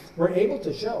basically, we're able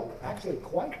to show actually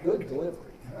quite good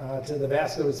delivery to the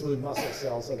vascular smooth muscle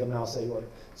cells of the mouse aorta.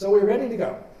 So we're ready to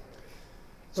go.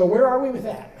 So where are we with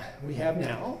that? We have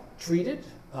now treated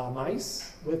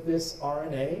mice with this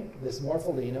RNA, this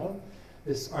morpholino,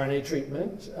 this RNA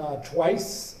treatment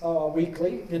twice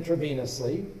weekly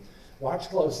intravenously. Watch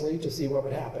closely to see what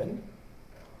would happen.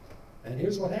 And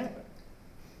here's what happened.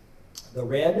 The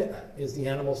red is the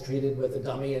animals treated with a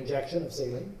dummy injection of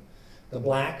saline. The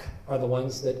black are the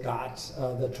ones that got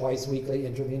the twice weekly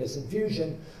intravenous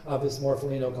infusion of this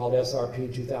morpholino called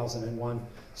SRP 2001.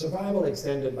 Survival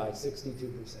extended by 62%,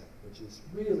 which is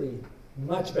really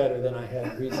much better than I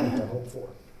had reason to hope for.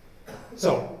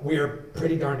 So we're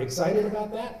pretty darn excited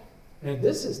about that. And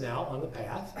this is now on the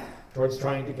path towards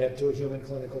trying to get to a human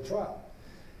clinical trial.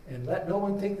 And let no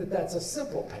one think that that's a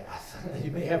simple path.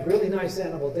 You may have really nice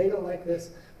animal data like this,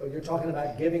 but you're talking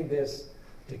about giving this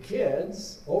to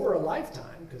kids over a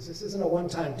lifetime, because this isn't a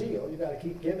one-time deal. You've got to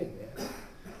keep giving this.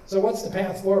 So what's the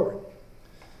path forward?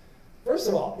 First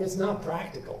of all, it's not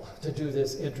practical to do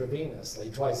this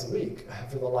intravenously twice a week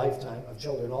for the lifetime of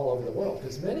children all over the world,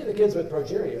 because many of the kids with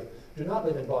progeria do not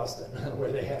live in Boston,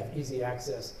 where they have easy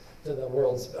access to the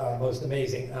world's most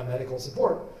amazing medical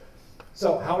support.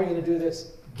 So how are we going to do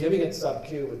this? Giving it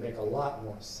sub-Q would make a lot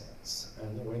more sense.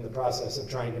 And we're in the process of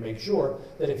trying to make sure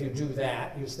that if you do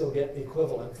that, you still get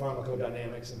equivalent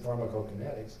pharmacodynamics and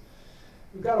pharmacokinetics.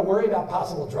 You've got to worry about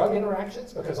possible drug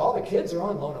interactions, because all the kids are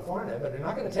on lonafarnib, but they're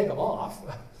not going to take them off.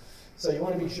 So you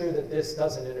want to be sure that this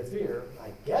doesn't interfere. My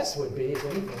guess would be, if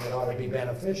anything, it ought to be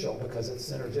beneficial because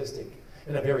it's synergistic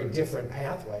in a very different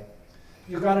pathway.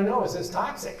 You've got to know, is this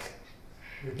toxic?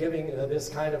 You're giving this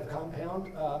kind of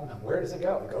compound, where does it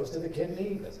go? It goes to the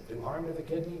kidney. Does it do harm to the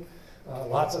kidney?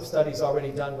 Lots of studies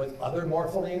already done with other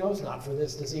morpholinos, not for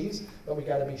this disease, but we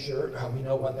got to be sure we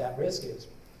know what that risk is.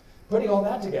 Putting all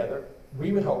that together,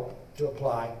 we would hope to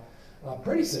apply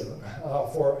pretty soon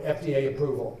for FDA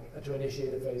approval to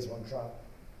initiate a phase 1 trial.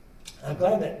 I'm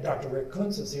glad that Dr. Rick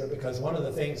Kuntz is here, because one of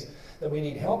the things that we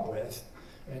need help with,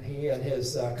 and he and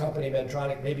his company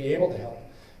Medtronic may be able to help,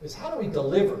 is how do we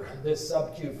deliver this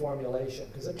sub-Q formulation?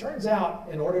 Because it turns out,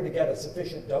 in order to get a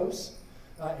sufficient dose,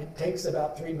 it takes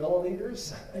about 3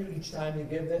 milliliters each time you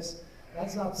give this.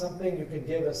 That's not something you could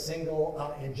give a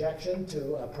single injection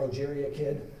to a progeria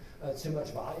kid. It's too much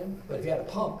volume. But if you had a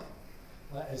pump,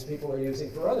 as people are using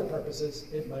for other purposes,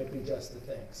 it might be just the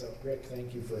thing. So Rick,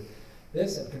 thank you for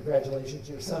this, and congratulations.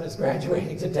 Your son is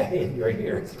graduating today, and you're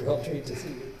here. It's a real treat to see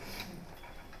you.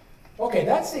 Okay,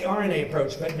 that's the RNA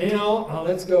approach, but now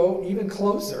let's go even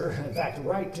closer, in fact,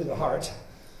 right to the heart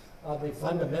of the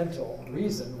fundamental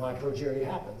reason why progeria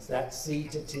happens, that C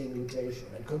to T mutation.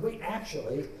 And could we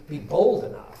actually be bold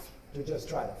enough to just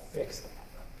try to fix that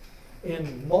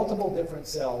in multiple different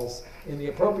cells, in the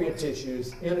appropriate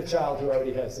tissues, in a child who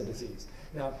already has the disease?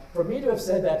 Now, for me to have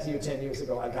said that to you 10 years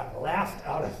ago, I got laughed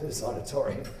out of this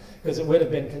auditorium, because it would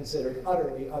have been considered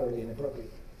utterly, utterly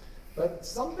inappropriate. But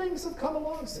some things have come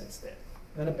along since then.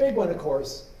 And a big one, of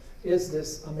course, is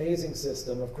this amazing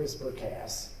system of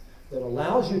CRISPR-Cas that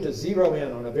allows you to zero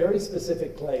in on a very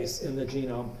specific place in the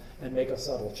genome and make a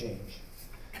subtle change.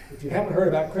 If you haven't heard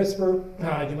about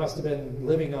CRISPR, you must have been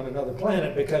living on another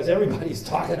planet, because everybody's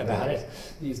talking about it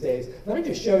these days. Let me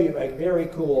just show you a very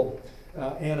cool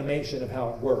animation of how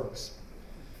it works.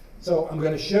 So I'm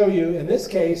going to show you, in this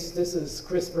case, this is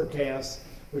CRISPR-Cas,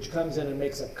 which comes in and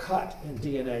makes a cut in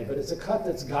DNA, but it's a cut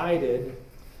that's guided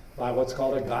by what's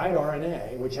called a guide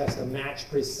RNA, which has to match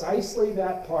precisely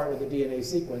that part of the DNA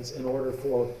sequence in order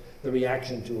for the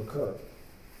reaction to occur.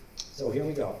 So here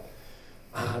we go.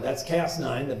 That's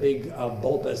Cas9, the big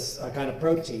bulbous kind of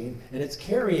protein, and it's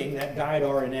carrying that guide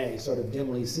RNA, sort of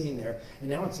dimly seen there, and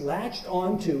now it's latched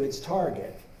onto its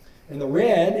target. And the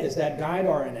red is that guide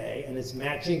RNA, and it's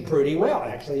matching pretty well.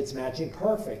 Actually, it's matching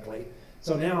perfectly.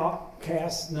 So now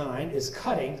Cas9 is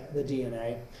cutting the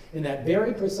DNA in that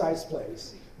very precise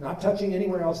place, not touching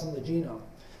anywhere else in the genome.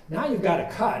 Now you've got a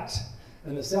cut,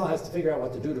 and the cell has to figure out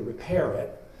what to do to repair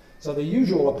it. So the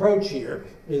usual approach here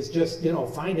is just,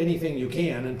 find anything you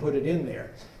can and put it in there.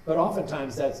 But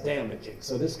oftentimes that's damaging.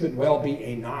 So this could well be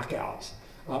a knockout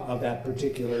of that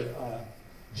particular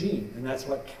gene. And that's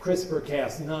what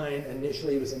CRISPR-Cas9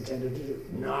 initially was intended to do,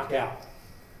 knock out.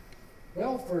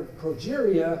 Well, for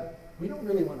progeria, we don't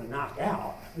really want to knock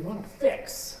out. We want to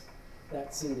fix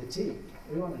that C to T.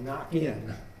 We want to knock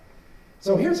in.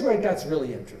 So here's where it gets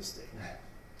really interesting.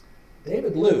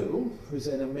 David Liu, who's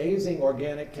an amazing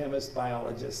organic chemist,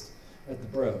 biologist at the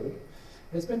Broad,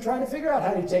 has been trying to figure out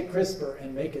how you take CRISPR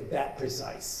and make it that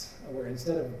precise, where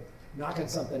instead of knocking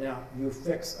something out, you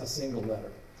fix a single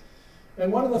letter.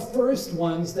 And one of the first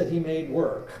ones that he made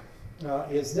work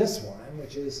is this one,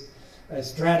 which is a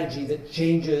strategy that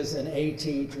changes an AT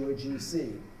to a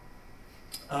GC.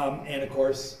 And of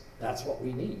course, that's what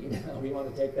we need. We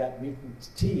want to take that mutant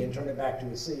T and turn it back to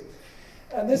a C.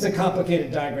 And this is a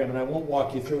complicated diagram, and I won't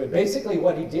walk you through it. Basically,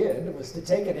 what he did was to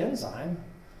take an enzyme,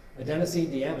 adenosine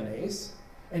deaminase,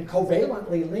 and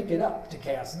covalently link it up to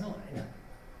Cas9.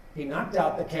 He knocked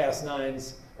out the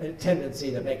Cas9's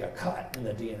tendency to make a cut in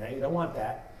the DNA. You don't want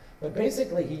that. But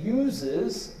basically, he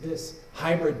uses this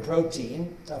hybrid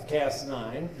protein of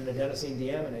Cas9 and adenosine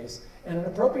deaminase and an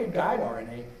appropriate guide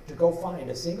RNA to go find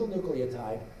a single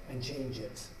nucleotide and change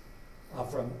it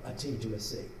from a T to a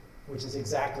C, which is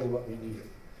exactly what we needed.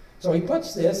 So he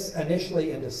puts this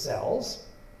initially into cells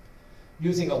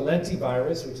using a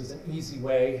lentivirus, which is an easy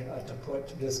way to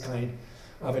put this kind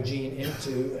of a gene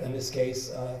into, in this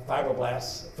case,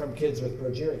 fibroblasts from kids with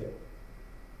progeria.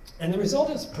 And the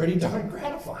result is pretty darn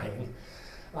gratifying.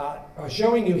 I'm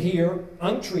showing you here,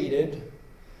 untreated.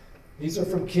 These are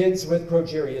from kids with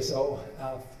progeria, so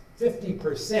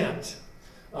 50%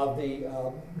 of the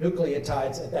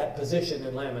nucleotides at that position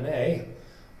in lamin A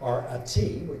are a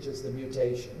T, which is the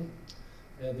mutation,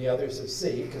 and the others are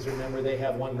C, because remember they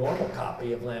have one normal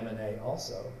copy of lamin A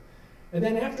also. And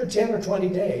then after 10 or 20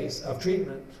 days of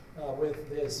treatment with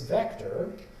this vector,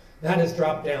 that has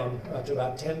dropped down to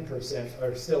about 10%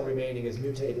 are still remaining as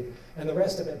mutated, and the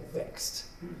rest of it fixed.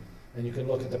 And you can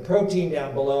look at the protein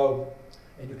down below,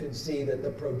 and you can see that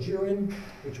the progerin,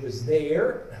 which was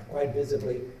there quite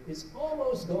visibly, is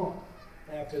almost gone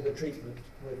after the treatment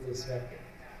with this vector.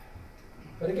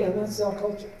 But again, that's cell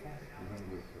culture.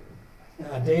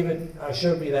 David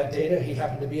showed me that data. He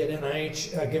happened to be at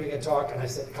NIH giving a talk, and I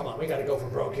said, come on, we got to go for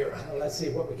broke here. Let's see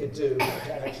what we could do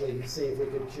to actually see if we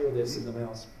could cure this in the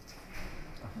mouse.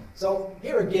 So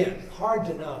here again, hard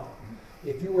to know.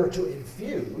 If you were to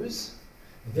infuse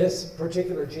this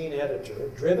particular gene editor,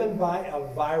 driven by a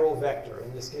viral vector,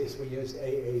 in this case we used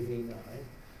AAV9,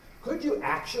 Could you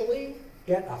actually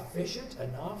get efficient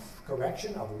enough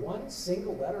correction of one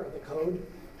single letter of the code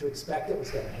to expect it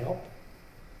was going to help?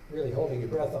 Really holding your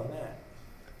breath on that.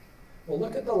 Well,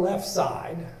 look at the left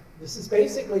side. This is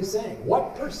basically saying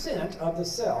what % of the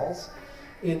cells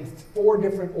in 4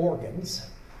 different organs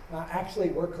actually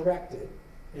were corrected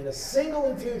in a single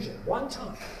infusion, one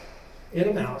time, in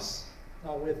a mouse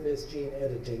with this gene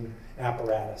editing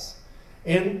apparatus.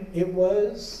 And it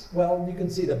was, well, you can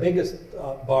see the biggest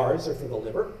bars are for the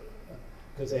liver,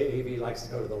 because AAV likes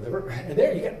to go to the liver. And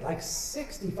there you get like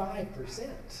 65%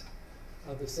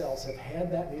 of the cells have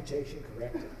had that mutation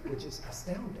corrected, which is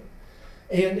astounding.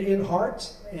 And in heart,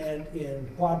 and in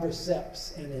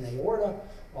quadriceps, and in aorta,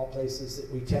 all places that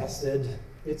we tested,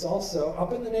 it's also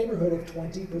up in the neighborhood of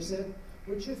 20%,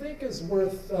 which you think is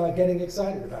worth getting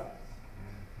excited about.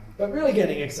 But really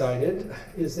getting excited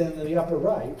is then in the upper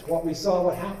right, what we saw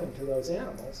what happened to those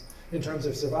animals in terms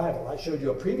of survival. I showed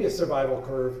you a previous survival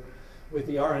curve with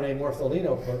the RNA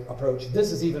morpholino approach.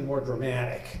 This is even more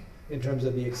dramatic in terms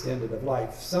of the extended of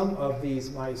life. Some of these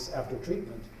mice after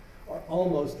treatment are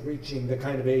almost reaching the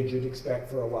kind of age you'd expect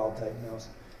for a wild-type mouse.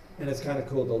 And it's kind of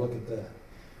cool to look at the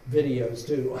videos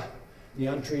too. The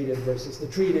untreated versus the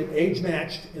treated,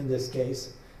 age-matched in this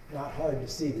case. Not hard to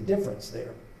see the difference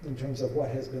there in terms of what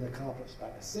has been accomplished by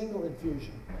a single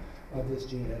infusion of this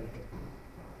gene editor.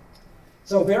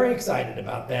 So very excited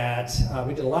about that.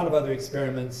 We did a lot of other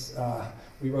experiments.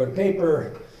 We wrote a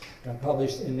paper, got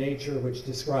published in Nature, which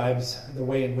describes the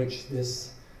way in which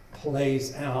this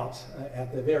plays out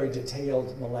at the very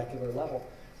detailed molecular level.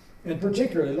 And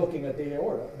particularly looking at the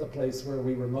aorta, the place where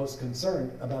we were most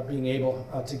concerned about being able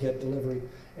to get delivery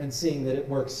and seeing that it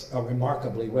works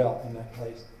remarkably well in that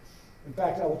place. In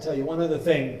fact, I will tell you one other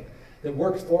thing that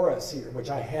worked for us here, which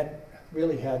I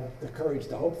really had the courage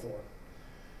to hope for.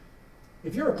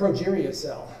 If you're a progeria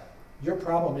cell, your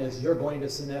problem is you're going to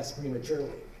senesce prematurely.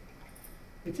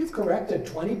 If you've corrected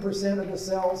 20% of the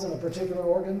cells in a particular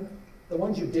organ, the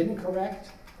ones you didn't correct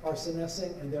are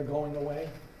senescing and they're going away.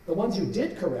 The ones you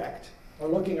did correct are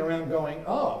looking around going,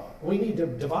 oh, we need to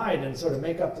divide and sort of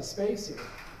make up the space here.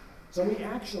 So we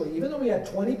actually, even though we had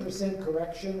 20%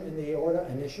 correction in the aorta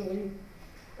initially,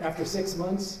 after 6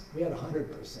 months, we had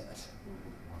 100%.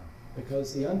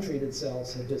 Because the untreated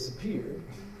cells had disappeared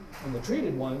and the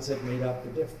treated ones had made up the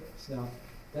difference. Now,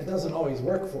 that doesn't always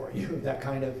work for you, that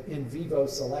kind of in vivo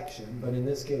selection, but in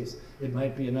this case, it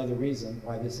might be another reason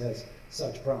why this has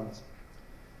such promise.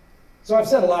 So I've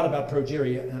said a lot about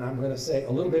progeria, and I'm going to say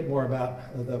a little bit more about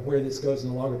where this goes in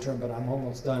the longer term, but I'm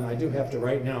almost done. I do have to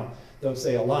right now, though,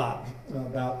 say a lot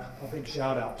about a big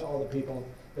shout out to all the people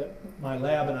that my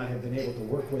lab and I have been able to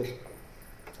work with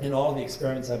in all the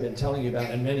experiments I've been telling you about,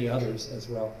 and many others as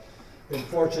well. Been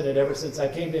fortunate ever since I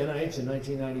came to NIH in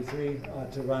 1993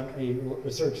 to run a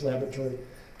research laboratory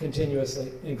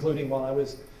continuously, including while I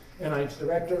was NIH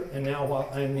director, and now while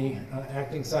I'm the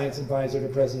acting science advisor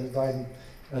to President Biden.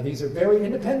 These are very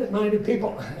independent-minded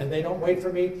people, and they don't wait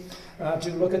for me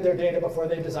to look at their data before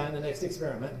they design the next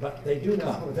experiment, but they do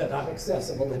know that I'm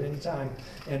accessible at any time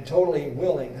and totally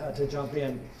willing to jump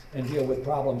in and deal with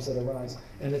problems that arise.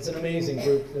 And it's an amazing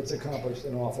group that's accomplished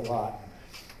an awful lot.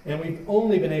 And we've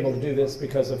only been able to do this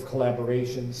because of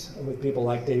collaborations with people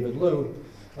like David Liu,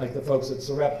 like the folks at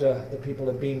Sarepta, the people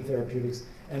at Beam Therapeutics,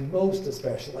 and most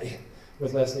especially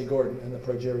with Leslie Gordon and the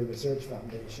Progeria Research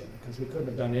Foundation, because we couldn't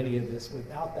have done any of this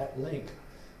without that link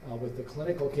with the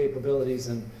clinical capabilities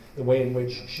and the way in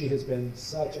which she has been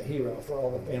such a hero for all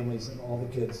the families and all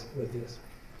the kids with this.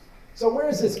 So where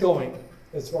is this going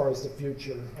as far as the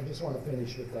future? I just want to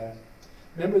finish with that.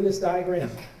 Remember this diagram?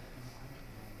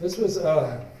 This was,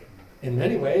 in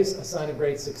many ways, a sign of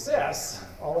great success.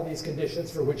 All of these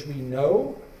conditions for which we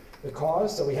know the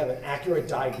cause, so we have an accurate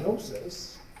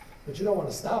diagnosis, but you don't want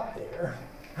to stop there.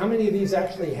 How many of these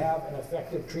actually have an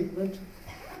effective treatment?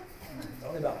 It's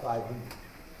only about 500.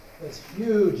 There's a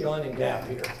huge yawning gap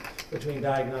here between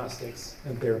diagnostics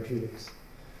and therapeutics.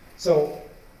 So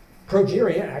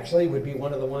progeria actually would be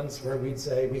one of the ones where we'd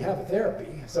say we have a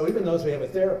therapy. So even though we have a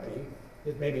therapy,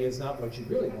 it maybe is not what you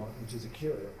really want, which is a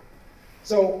cure.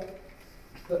 So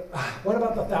what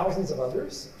about the thousands of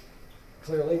others?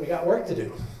 Clearly, we got work to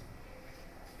do.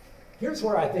 Here's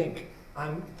where I think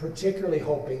I'm particularly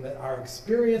hoping that our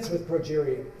experience with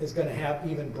progeria is going to have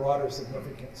even broader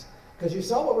significance. Because you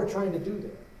saw what we're trying to do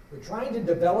there. We're trying to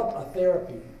develop a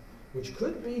therapy which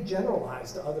could be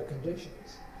generalized to other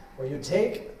conditions, where you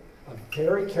take a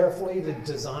very carefully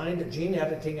designed gene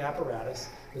editing apparatus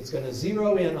that's going to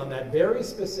zero in on that very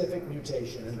specific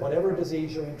mutation in whatever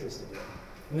disease you're interested in.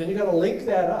 And then you've got to link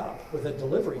that up with a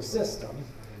delivery system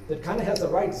that kind of has the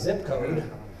right zip code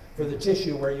for the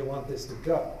tissue where you want this to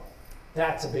go.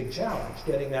 That's a big challenge,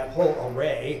 getting that whole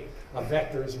array of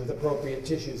vectors with appropriate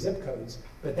tissue zip codes.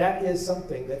 But that is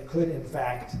something that could, in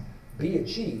fact, be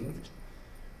achieved.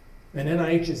 And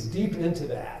NIH is deep into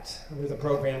that with a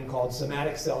program called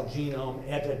somatic cell genome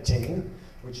editing,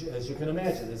 which, as you can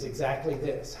imagine, is exactly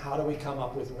this. How do we come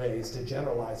up with ways to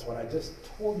generalize what I just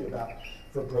told you about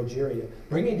for progeria?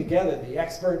 Bringing together the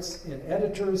experts in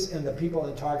editors and the people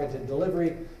in targeted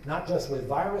delivery, not just with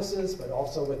viruses, but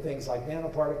also with things like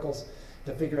nanoparticles,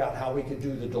 to figure out how we could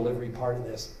do the delivery part of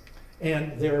this.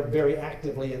 And they're very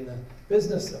actively in the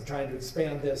business of trying to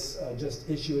expand this, just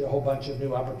issued a whole bunch of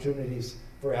new opportunities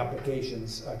for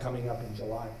applications coming up in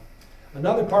July.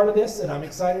 Another part of this that I'm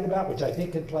excited about, which I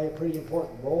think can play a pretty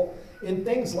important role in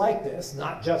things like this,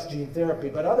 not just gene therapy,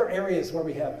 but other areas where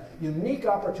we have unique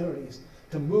opportunities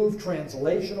to move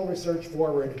translational research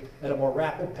forward at a more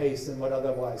rapid pace than would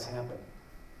otherwise happen.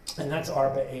 And that's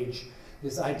ARPA-H.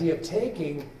 This idea of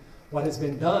taking what has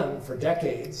been done for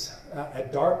decades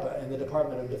at DARPA and the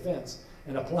Department of Defense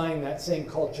and applying that same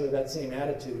culture, that same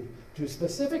attitude to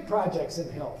specific projects in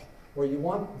health where you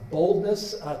want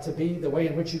boldness to be the way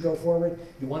in which you go forward.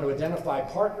 You want to identify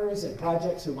partners in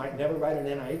projects who might never write an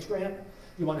NIH grant.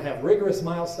 You want to have rigorous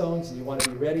milestones, and you want to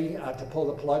be ready to pull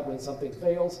the plug when something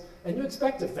fails, and you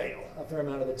expect to fail a fair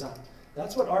amount of the time.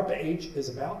 That's what ARPA-H is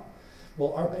about.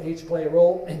 Will ARPA-H play a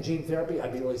role in gene therapy?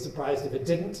 I'd be really surprised if it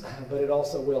didn't, but it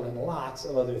also will in lots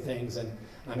of other things. And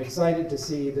I'm excited to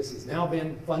see this has now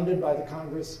been funded by the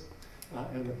Congress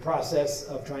in the process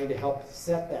of trying to help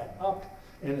set that up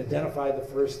and identify the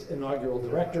first inaugural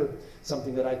director,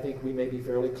 something that I think we may be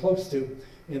fairly close to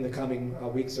in the coming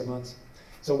weeks or months.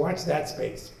 So watch that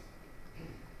space.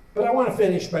 But I want to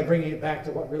finish by bringing it back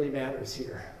to what really matters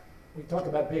here. We talk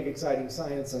about big, exciting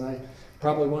science, and I'm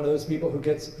probably one of those people who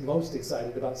gets most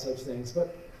excited about such things.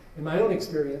 But in my own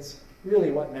experience,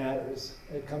 really what matters,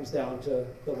 it comes down to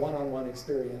the one-on-one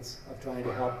experience of trying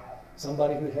to help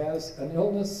somebody who has an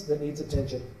illness that needs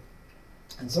attention.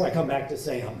 And so I come back to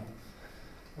Sam,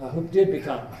 who did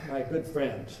become my good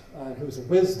friend, whose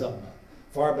wisdom,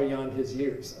 far beyond his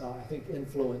years, I think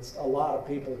influenced a lot of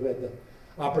people who had the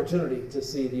opportunity to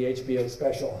see the HBO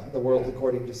special, The World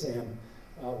According to Sam,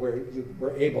 where you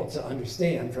were able to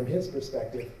understand from his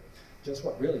perspective just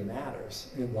what really matters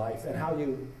in life and how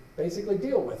you basically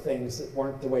deal with things that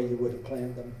weren't the way you would have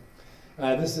planned them.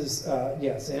 This is,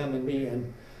 Sam and me,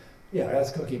 and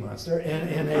that's Cookie Monster, and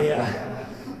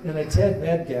in a TED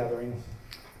Med gathering.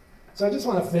 So I just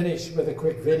want to finish with a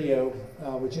quick video,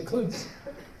 which includes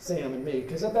Sam and me,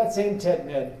 because at that same TED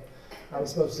Med, I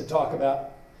was supposed to talk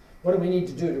about what do we need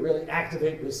to do to really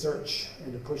activate research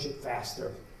and to push it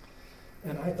faster.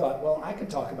 And I thought, well, I could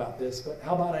talk about this, but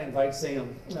how about I invite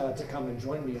Sam to come and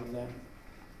join me on that?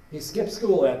 He skipped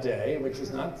school that day, which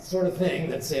is not the sort of thing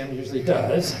that Sam usually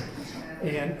does,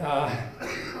 and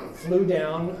flew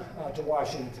down to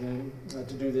Washington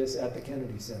to do this at the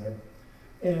Kennedy Center.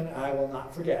 And I will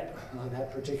not forget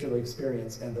that particular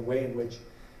experience and the way in which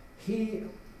he,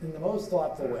 in the most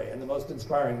thoughtful way and the most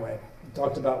inspiring way,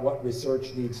 talked about what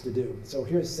research needs to do. So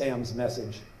here's Sam's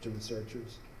message to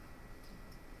researchers.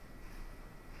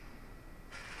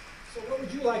 So what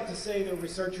would you like to say to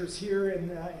researchers here in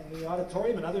the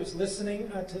auditorium and others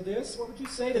listening to this? What would you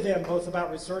say to them both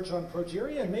about research on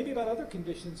progeria and maybe about other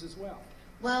conditions as well?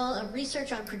 Well,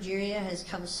 research on progeria has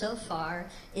come so far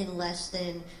in less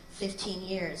than 15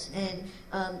 years, and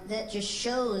that just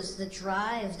shows the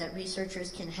drive that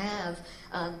researchers can have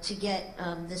to get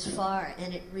this far,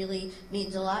 and it really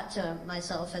means a lot to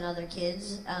myself and other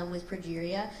kids with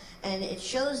progeria, and it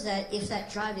shows that if that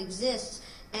drive exists,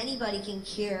 anybody can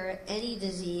cure any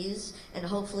disease, and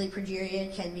hopefully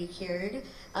progeria can be cured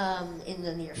in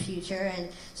the near future, and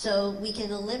so we can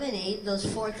eliminate those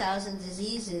 4,000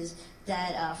 diseases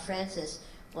that Francis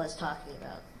was talking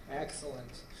about. Excellent.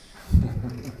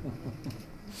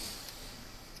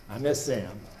 I miss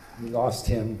Sam. We lost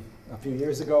him a few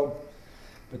years ago,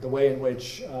 but the way in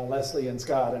which Leslie and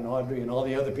Scott and Audrey and all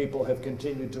the other people have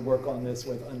continued to work on this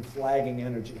with unflagging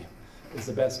energy is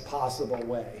the best possible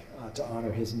way to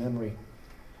honor his memory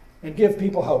and give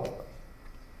people hope.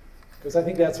 Because I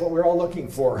think that's what we're all looking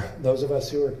for, those of us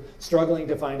who are struggling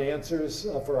to find answers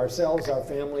for ourselves, our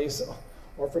families,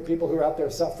 or for people who are out there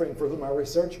suffering for whom our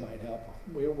research might help.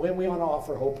 We want to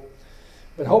offer hope.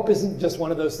 But hope isn't just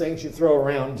one of those things you throw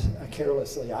around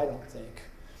carelessly, I don't think.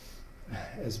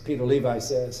 As Peter Levi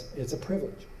says, it's a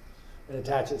privilege. It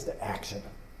attaches to action.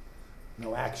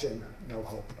 No action, no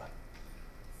hope.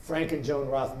 Frank and Joan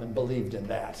Rothman believed in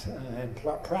that and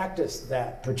practiced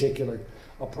that particular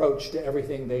approach to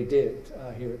everything they did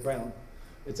here at Brown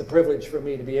It's a privilege for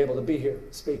me to be able to be here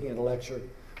speaking at a lecture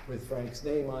with Frank's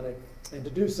name on it, and to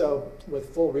do so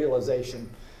with full realization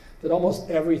that almost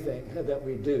everything that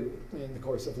we do in the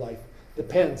course of life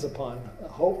depends upon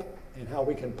hope and how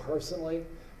we can personally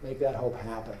make that hope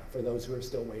happen for those who are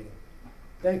still waiting.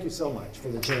 Thank you so much for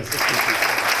the chance to speak to you.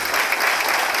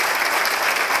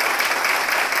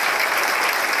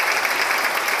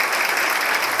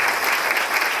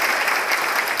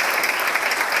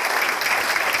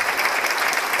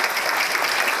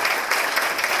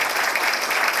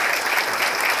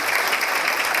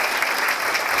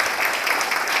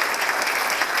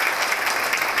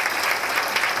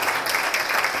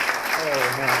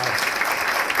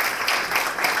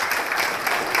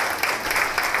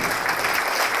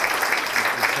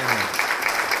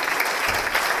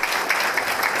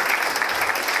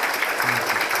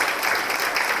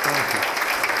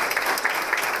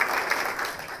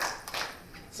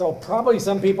 So probably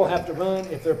some people have to run.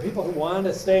 If there are people who want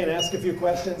to stay and ask a few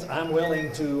questions, I'm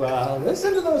willing to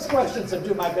listen to those questions and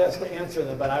do my best to answer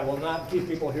them, but I will not keep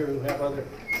people here who have other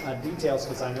details,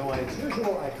 because I know as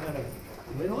usual I kind of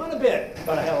went on a bit,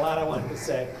 but I had a lot I wanted to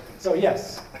say. So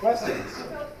yes, questions?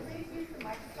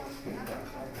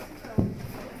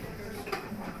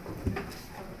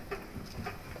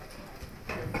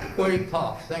 Great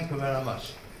talk. Thank you very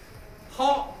much.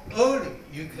 How early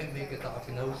you can make a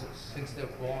diagnosis since they're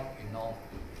born in normal?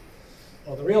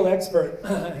 Well, the real expert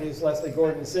is Leslie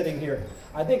Gordon sitting here.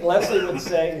 I think Leslie would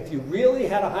say if you really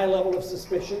had a high level of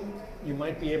suspicion, you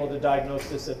might be able to diagnose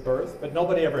this at birth, but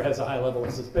nobody ever has a high level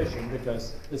of suspicion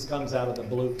because this comes out of the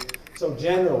blue. So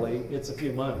generally, it's a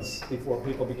few months before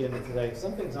people begin to say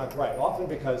something's not right, often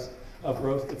because of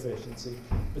growth deficiency.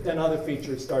 But then other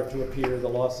features start to appear, the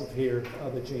loss of hair,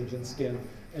 the change in skin.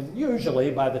 And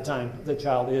usually by the time the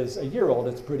child is a year old,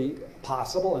 it's pretty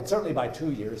possible, and certainly by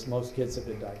 2 years, most kids have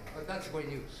been diagnosed. That's great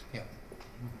news. Yeah.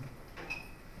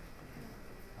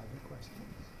 Other questions?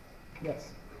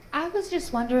 Yes. I was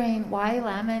just wondering why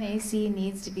lamin AC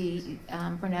needs to be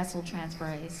farnesyl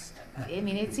transferase. I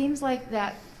mean, it seems like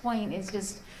that point is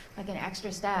just like an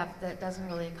extra step that doesn't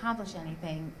really accomplish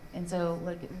anything. And so,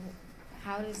 like,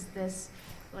 how does this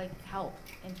like help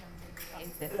in terms of?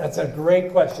 That's a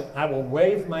great question. I will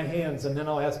wave my hands and then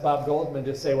I'll ask Bob Goldman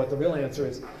to say what the real answer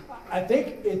is. I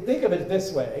think of it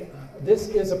this way. This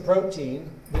is a protein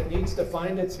that needs to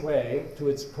find its way to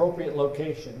its appropriate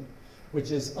location, which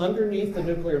is underneath the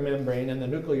nuclear membrane and the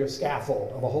nuclear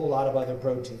scaffold of a whole lot of other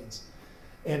proteins.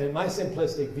 And in my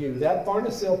simplistic view, that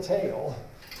farnesyl tail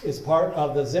is part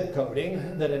of the zip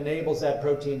coding that enables that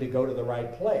protein to go to the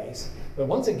right place. But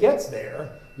once it gets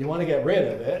there, you want to get rid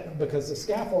of it because the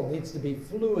scaffold needs to be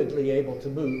fluidly able to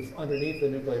move underneath the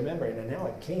nuclear membrane, and now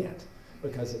it can't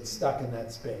because it's stuck in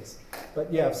that space.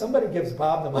 But yeah, if somebody gives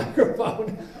Bob the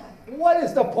microphone, what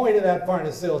is the point of that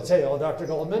farnesyl tail, Dr.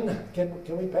 Goldman?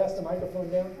 Can we pass the microphone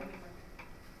down?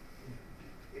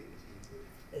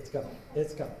 It's coming.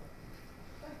 It's coming.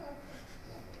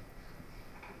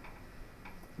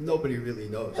 Nobody really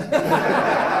knows.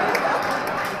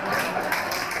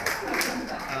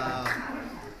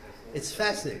 It's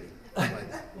fascinating. But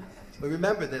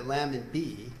remember that lamin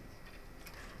B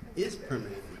is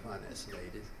permanently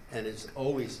farnesylated and is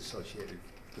always associated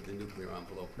with the nuclear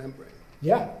envelope membrane.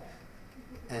 Yeah.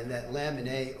 And that lamin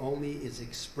A only is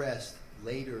expressed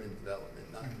later in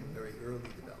development, not very early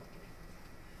development.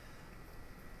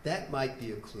 That might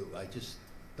be a clue. I just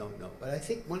don't know. But I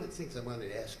think one of the things I wanted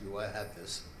to ask you while I have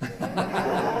this,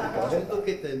 look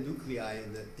at the nuclei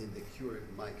in the cured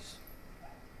mice.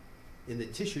 In the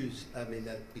tissues, I mean,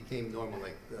 that became normal,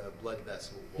 like blood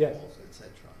vessel walls, yes,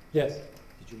 etc. Yes.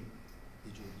 Did you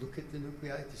look at the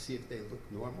nuclei to see if they look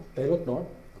normal? They look normal.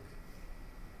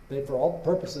 Okay. They, for all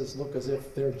purposes, look as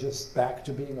if they're just back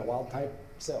to being a wild type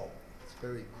cell. It's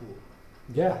very cool.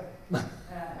 Yeah.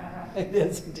 It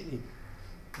is indeed.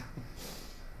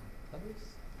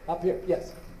 Up here,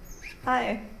 yes.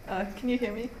 Hi, can you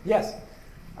hear me? Yes.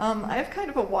 I have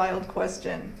kind of a wild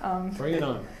question. Bring it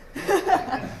on.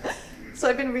 So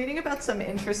I've been reading about some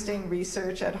interesting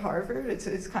research at Harvard.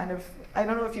 It's kind of, I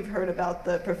don't know if you've heard about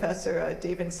the professor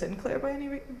David Sinclair by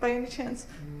any chance,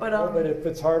 but no, but if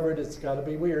it's Harvard, it's got to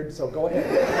be weird. So go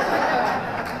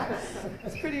ahead.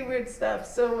 It's pretty weird stuff.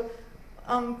 So,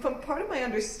 from part of my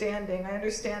understanding, I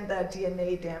understand that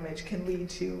DNA damage can lead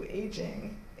to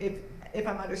aging. If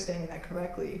I'm understanding that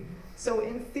correctly. So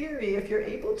in theory, if you're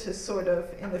able to sort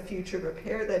of, in the future,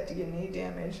 repair that DNA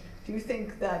damage, do you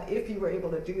think that if you were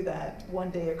able to do that, one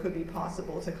day it could be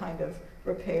possible to kind of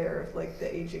repair like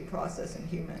the aging process in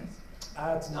humans?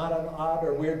 It's not an odd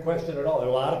or weird question at all. There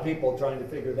are a lot of people trying to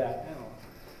figure that out.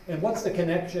 And what's the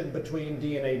connection between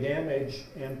DNA damage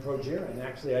and progeria? And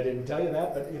actually, I didn't tell you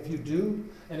that, but if you do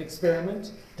an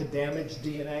experiment to damage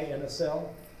DNA in a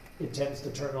cell, it tends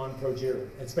to turn on progeria.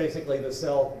 It's basically the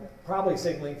cell probably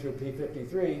signaling through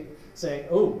P53 saying,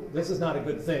 oh, this is not a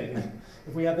good thing.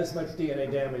 If we have this much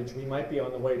DNA damage, we might be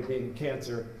on the way to being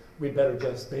cancer. We'd better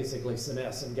just basically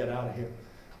senesce and get out of here.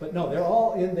 But no, they're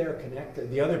all in there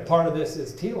connected. The other part of this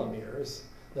is telomeres,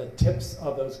 the tips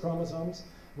of those chromosomes.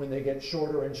 When they get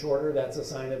shorter and shorter, that's a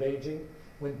sign of aging.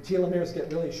 When telomeres get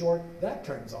really short, that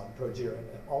turns on progeria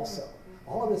also.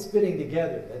 All of this fitting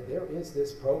together, that there is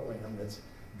this program that's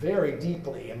very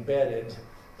deeply embedded,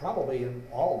 probably in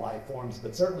all life forms,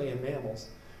 but certainly in mammals,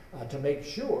 to make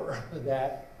sure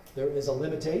that there is a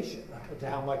limitation to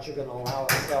how much you're going to allow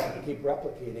a cell to keep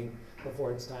replicating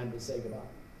before it's time to say goodbye.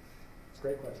 It's a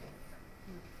great question.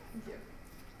 Thank you.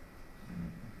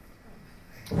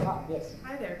 Yes.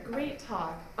 Hi there, great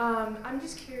talk. I'm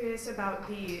just curious about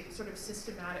the sort of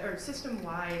systematic or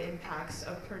system-wide impacts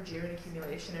of progeria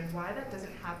accumulation and why that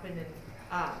doesn't happen in,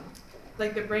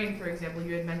 like the brain, for example.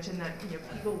 You had mentioned that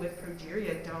people with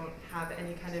progeria don't have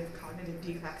any kind of cognitive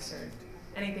defects or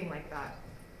anything like that.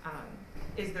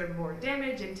 Is there more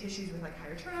damage in tissues with like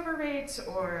higher turnover rates,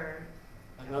 or?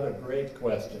 Another great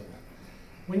question.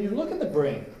 When you look at the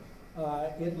brain,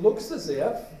 it looks as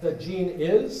if the gene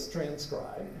is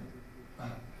transcribed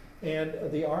and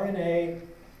the RNA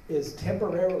is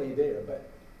temporarily there.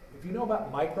 But if you know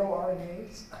about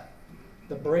microRNAs,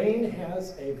 the brain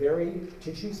has a very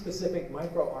tissue-specific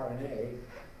microRNA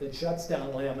that shuts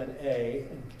down lamin A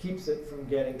and keeps it from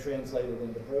getting translated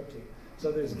into protein.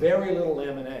 So there's very little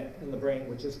lamin A in the brain,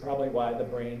 which is probably why the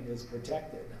brain is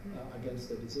protected against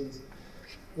the disease.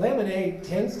 Lamin A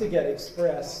tends to get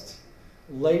expressed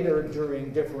later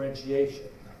during differentiation.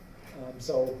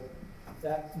 So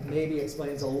that maybe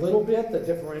explains a little bit the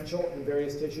differential in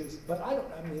various tissues, but I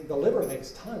mean, the liver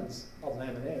makes tons of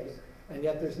lamin A, and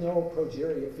yet there's no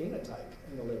progeria phenotype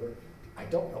in the liver. I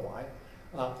don't know why.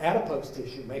 Adipose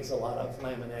tissue makes a lot of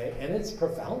lamin A, and it's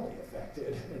profoundly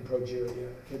affected in progeria.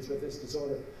 Kids with this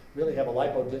disorder really have a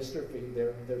lipodystrophy.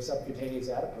 Their subcutaneous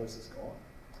adipose is gone.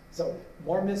 So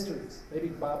more mysteries. Maybe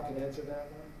Bob can answer that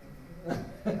one.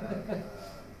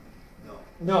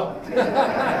 No.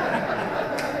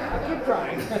 Keep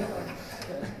trying.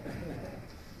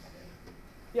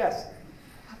 Yes.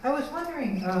 I was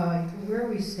wondering where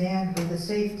we stand with the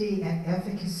safety and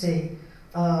efficacy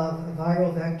of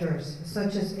viral vectors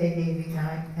such as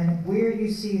AAV9 and where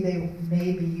you see they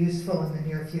may be useful in the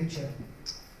near future.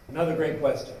 Another great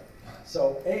question.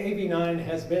 So AAV9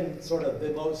 has been sort of the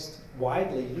most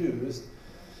widely used,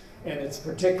 and its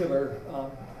particular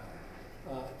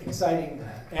exciting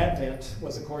advent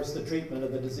was, of course, the treatment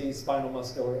of the disease spinal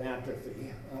muscular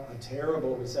atrophy, a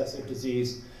terrible recessive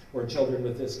disease where children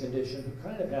with this condition who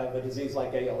kind of have a disease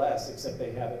like ALS, except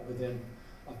they have it within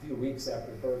a few weeks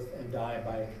after birth and die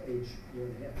by age year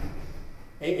and a half.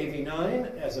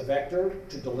 AAV9 as a vector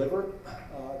to deliver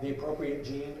the appropriate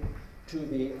gene to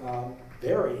the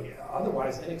very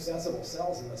otherwise inaccessible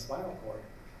cells in the spinal cord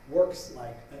works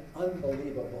like an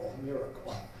unbelievable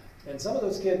miracle. And some of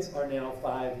those kids are now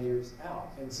 5 years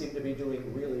out and seem to be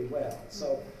doing really well.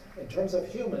 So in terms of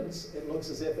humans, it looks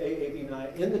as if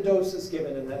AAV9, in the doses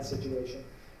given in that situation,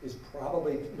 is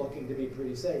probably looking to be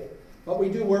pretty safe. But we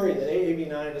do worry that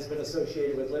AAV9 has been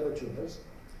associated with liver tumors.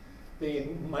 The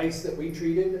mice that we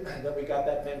treated, that we got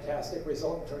that fantastic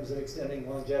result in terms of extending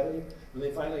longevity, when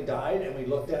they finally died and we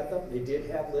looked at them, they did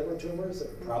have liver tumors that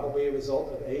were probably a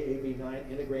result of AAV9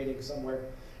 integrating somewhere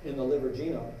in the liver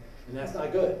genome. And that's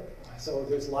not good. So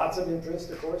there's lots of interest,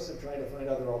 of course, in trying to find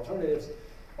other alternatives,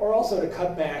 or also to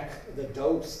cut back the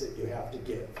dose that you have to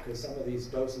give, because some of these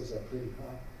doses are pretty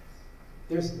high.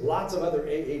 There's lots of other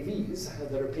AAVs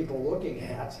that are people looking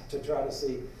at to try to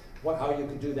see how you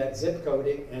can do that zip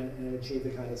coding and achieve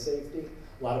the kind of safety.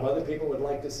 A lot of other people would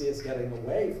like to see us getting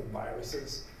away from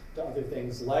viruses to other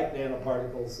things like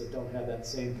nanoparticles that don't have that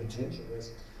same potential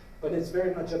risk. But it's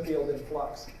very much a field in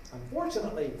flux.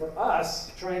 Unfortunately for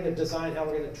us, trying to design how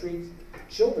we're going to treat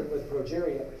children with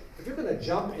progeria, if you're going to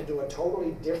jump into a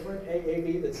totally different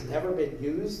AAV that's never been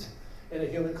used in a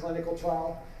human clinical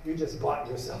trial, you just bought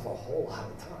yourself a whole lot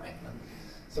of time.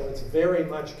 So it's very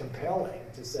much compelling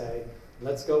to say,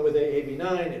 let's go with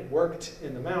AAV9. It worked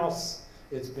in the mouse.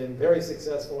 It's been very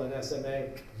successful in SMA.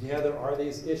 Yeah, there are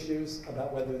these issues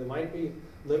about whether there might be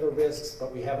liver risks,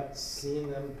 but we haven't seen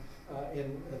them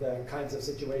in the kinds of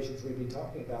situations we've been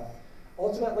talking about.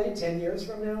 Ultimately, 10 years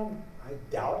from now, I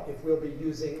doubt if we'll be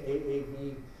using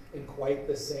AAV in quite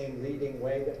the same leading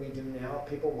way that we do now.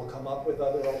 People will come up with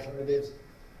other alternatives.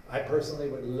 I personally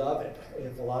would love it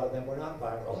if a lot of them were not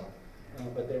viral,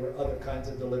 but they were other kinds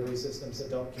of delivery systems that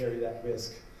don't carry that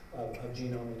risk of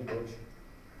genome integration.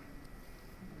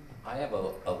 I have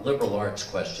a liberal arts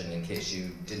question in case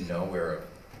you didn't know. We're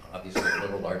obviously a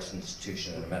liberal arts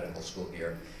institution and a medical school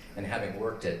here. And having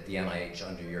worked at the NIH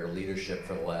under your leadership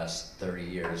for the last 30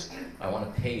 years, I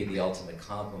want to pay you the ultimate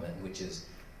compliment, which is,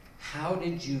 how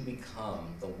did you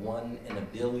become the 1 in a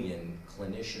billion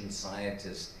clinician,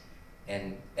 scientist,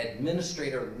 and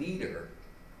administrator leader,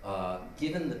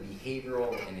 given the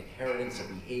behavioral and inheritance of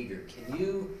behavior? Can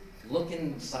you look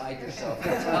inside yourself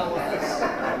and tell us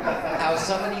how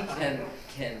somebody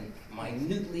can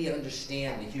minutely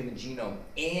understand the human genome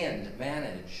and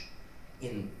manage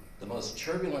in the most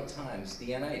turbulent times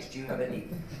the NIH? Do you have any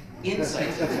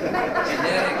insights into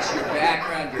genetics, your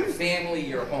background, your family,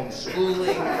 your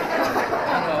homeschooling?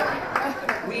 You know,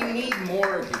 we need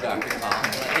more of you, Dr.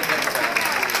 Collins. I think everybody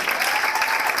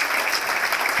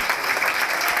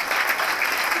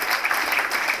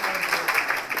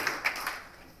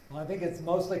I think it's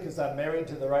mostly because I'm married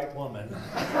to the right woman.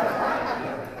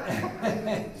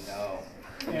 No.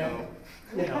 And,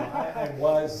 you know, I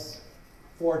was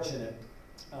fortunate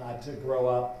to grow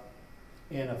up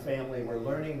in a family where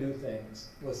learning new things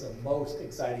was the most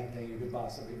exciting thing you could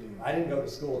possibly do. I didn't go to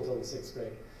school until the 6th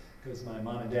grade because my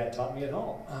mom and dad taught me at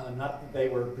home. Not that they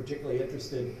were particularly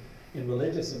interested in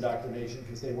religious indoctrination,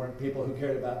 because they weren't people who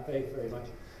cared about faith very much.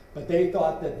 But they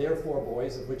thought that their 4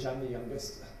 boys, of which I'm the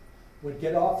youngest, would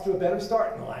get off to a better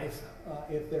start in life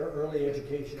if their early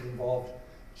education involved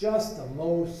just the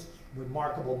most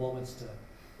remarkable moments to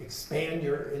expand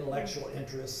your intellectual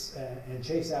interests and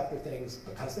chase after things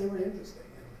because they were interesting.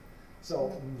 And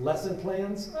so lesson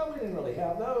plans, well, we didn't really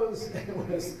have those. It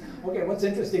was, okay, what's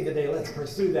interesting today? Let's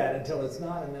pursue that until it's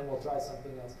not, and then we'll try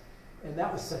something else. And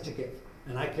that was such a gift.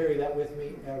 And I carry that with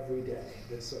me every day,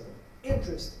 this sort of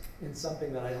interest in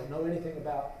something that I don't know anything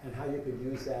about and how you could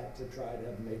use that to try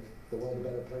to make the world a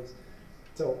better place.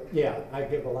 So yeah, I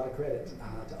give a lot of credit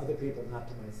to other people, not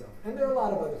to myself. And there are a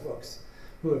lot of other folks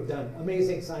who have done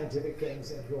amazing scientific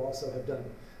things and who also have done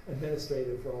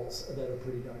administrative roles that are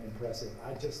pretty darn impressive.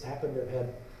 I just happen to have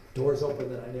had doors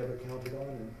open that I never counted on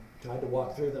and tried to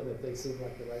walk through them if they seemed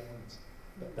like the right ones.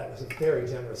 But that was a very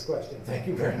generous question. Thank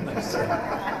you very much, sir.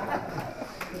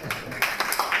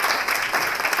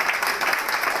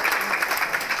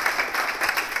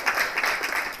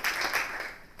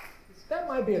 That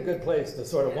might be a good place to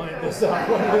sort of wind this up.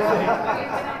 What do you think?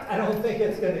 I don't think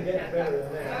it's going to get better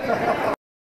than that.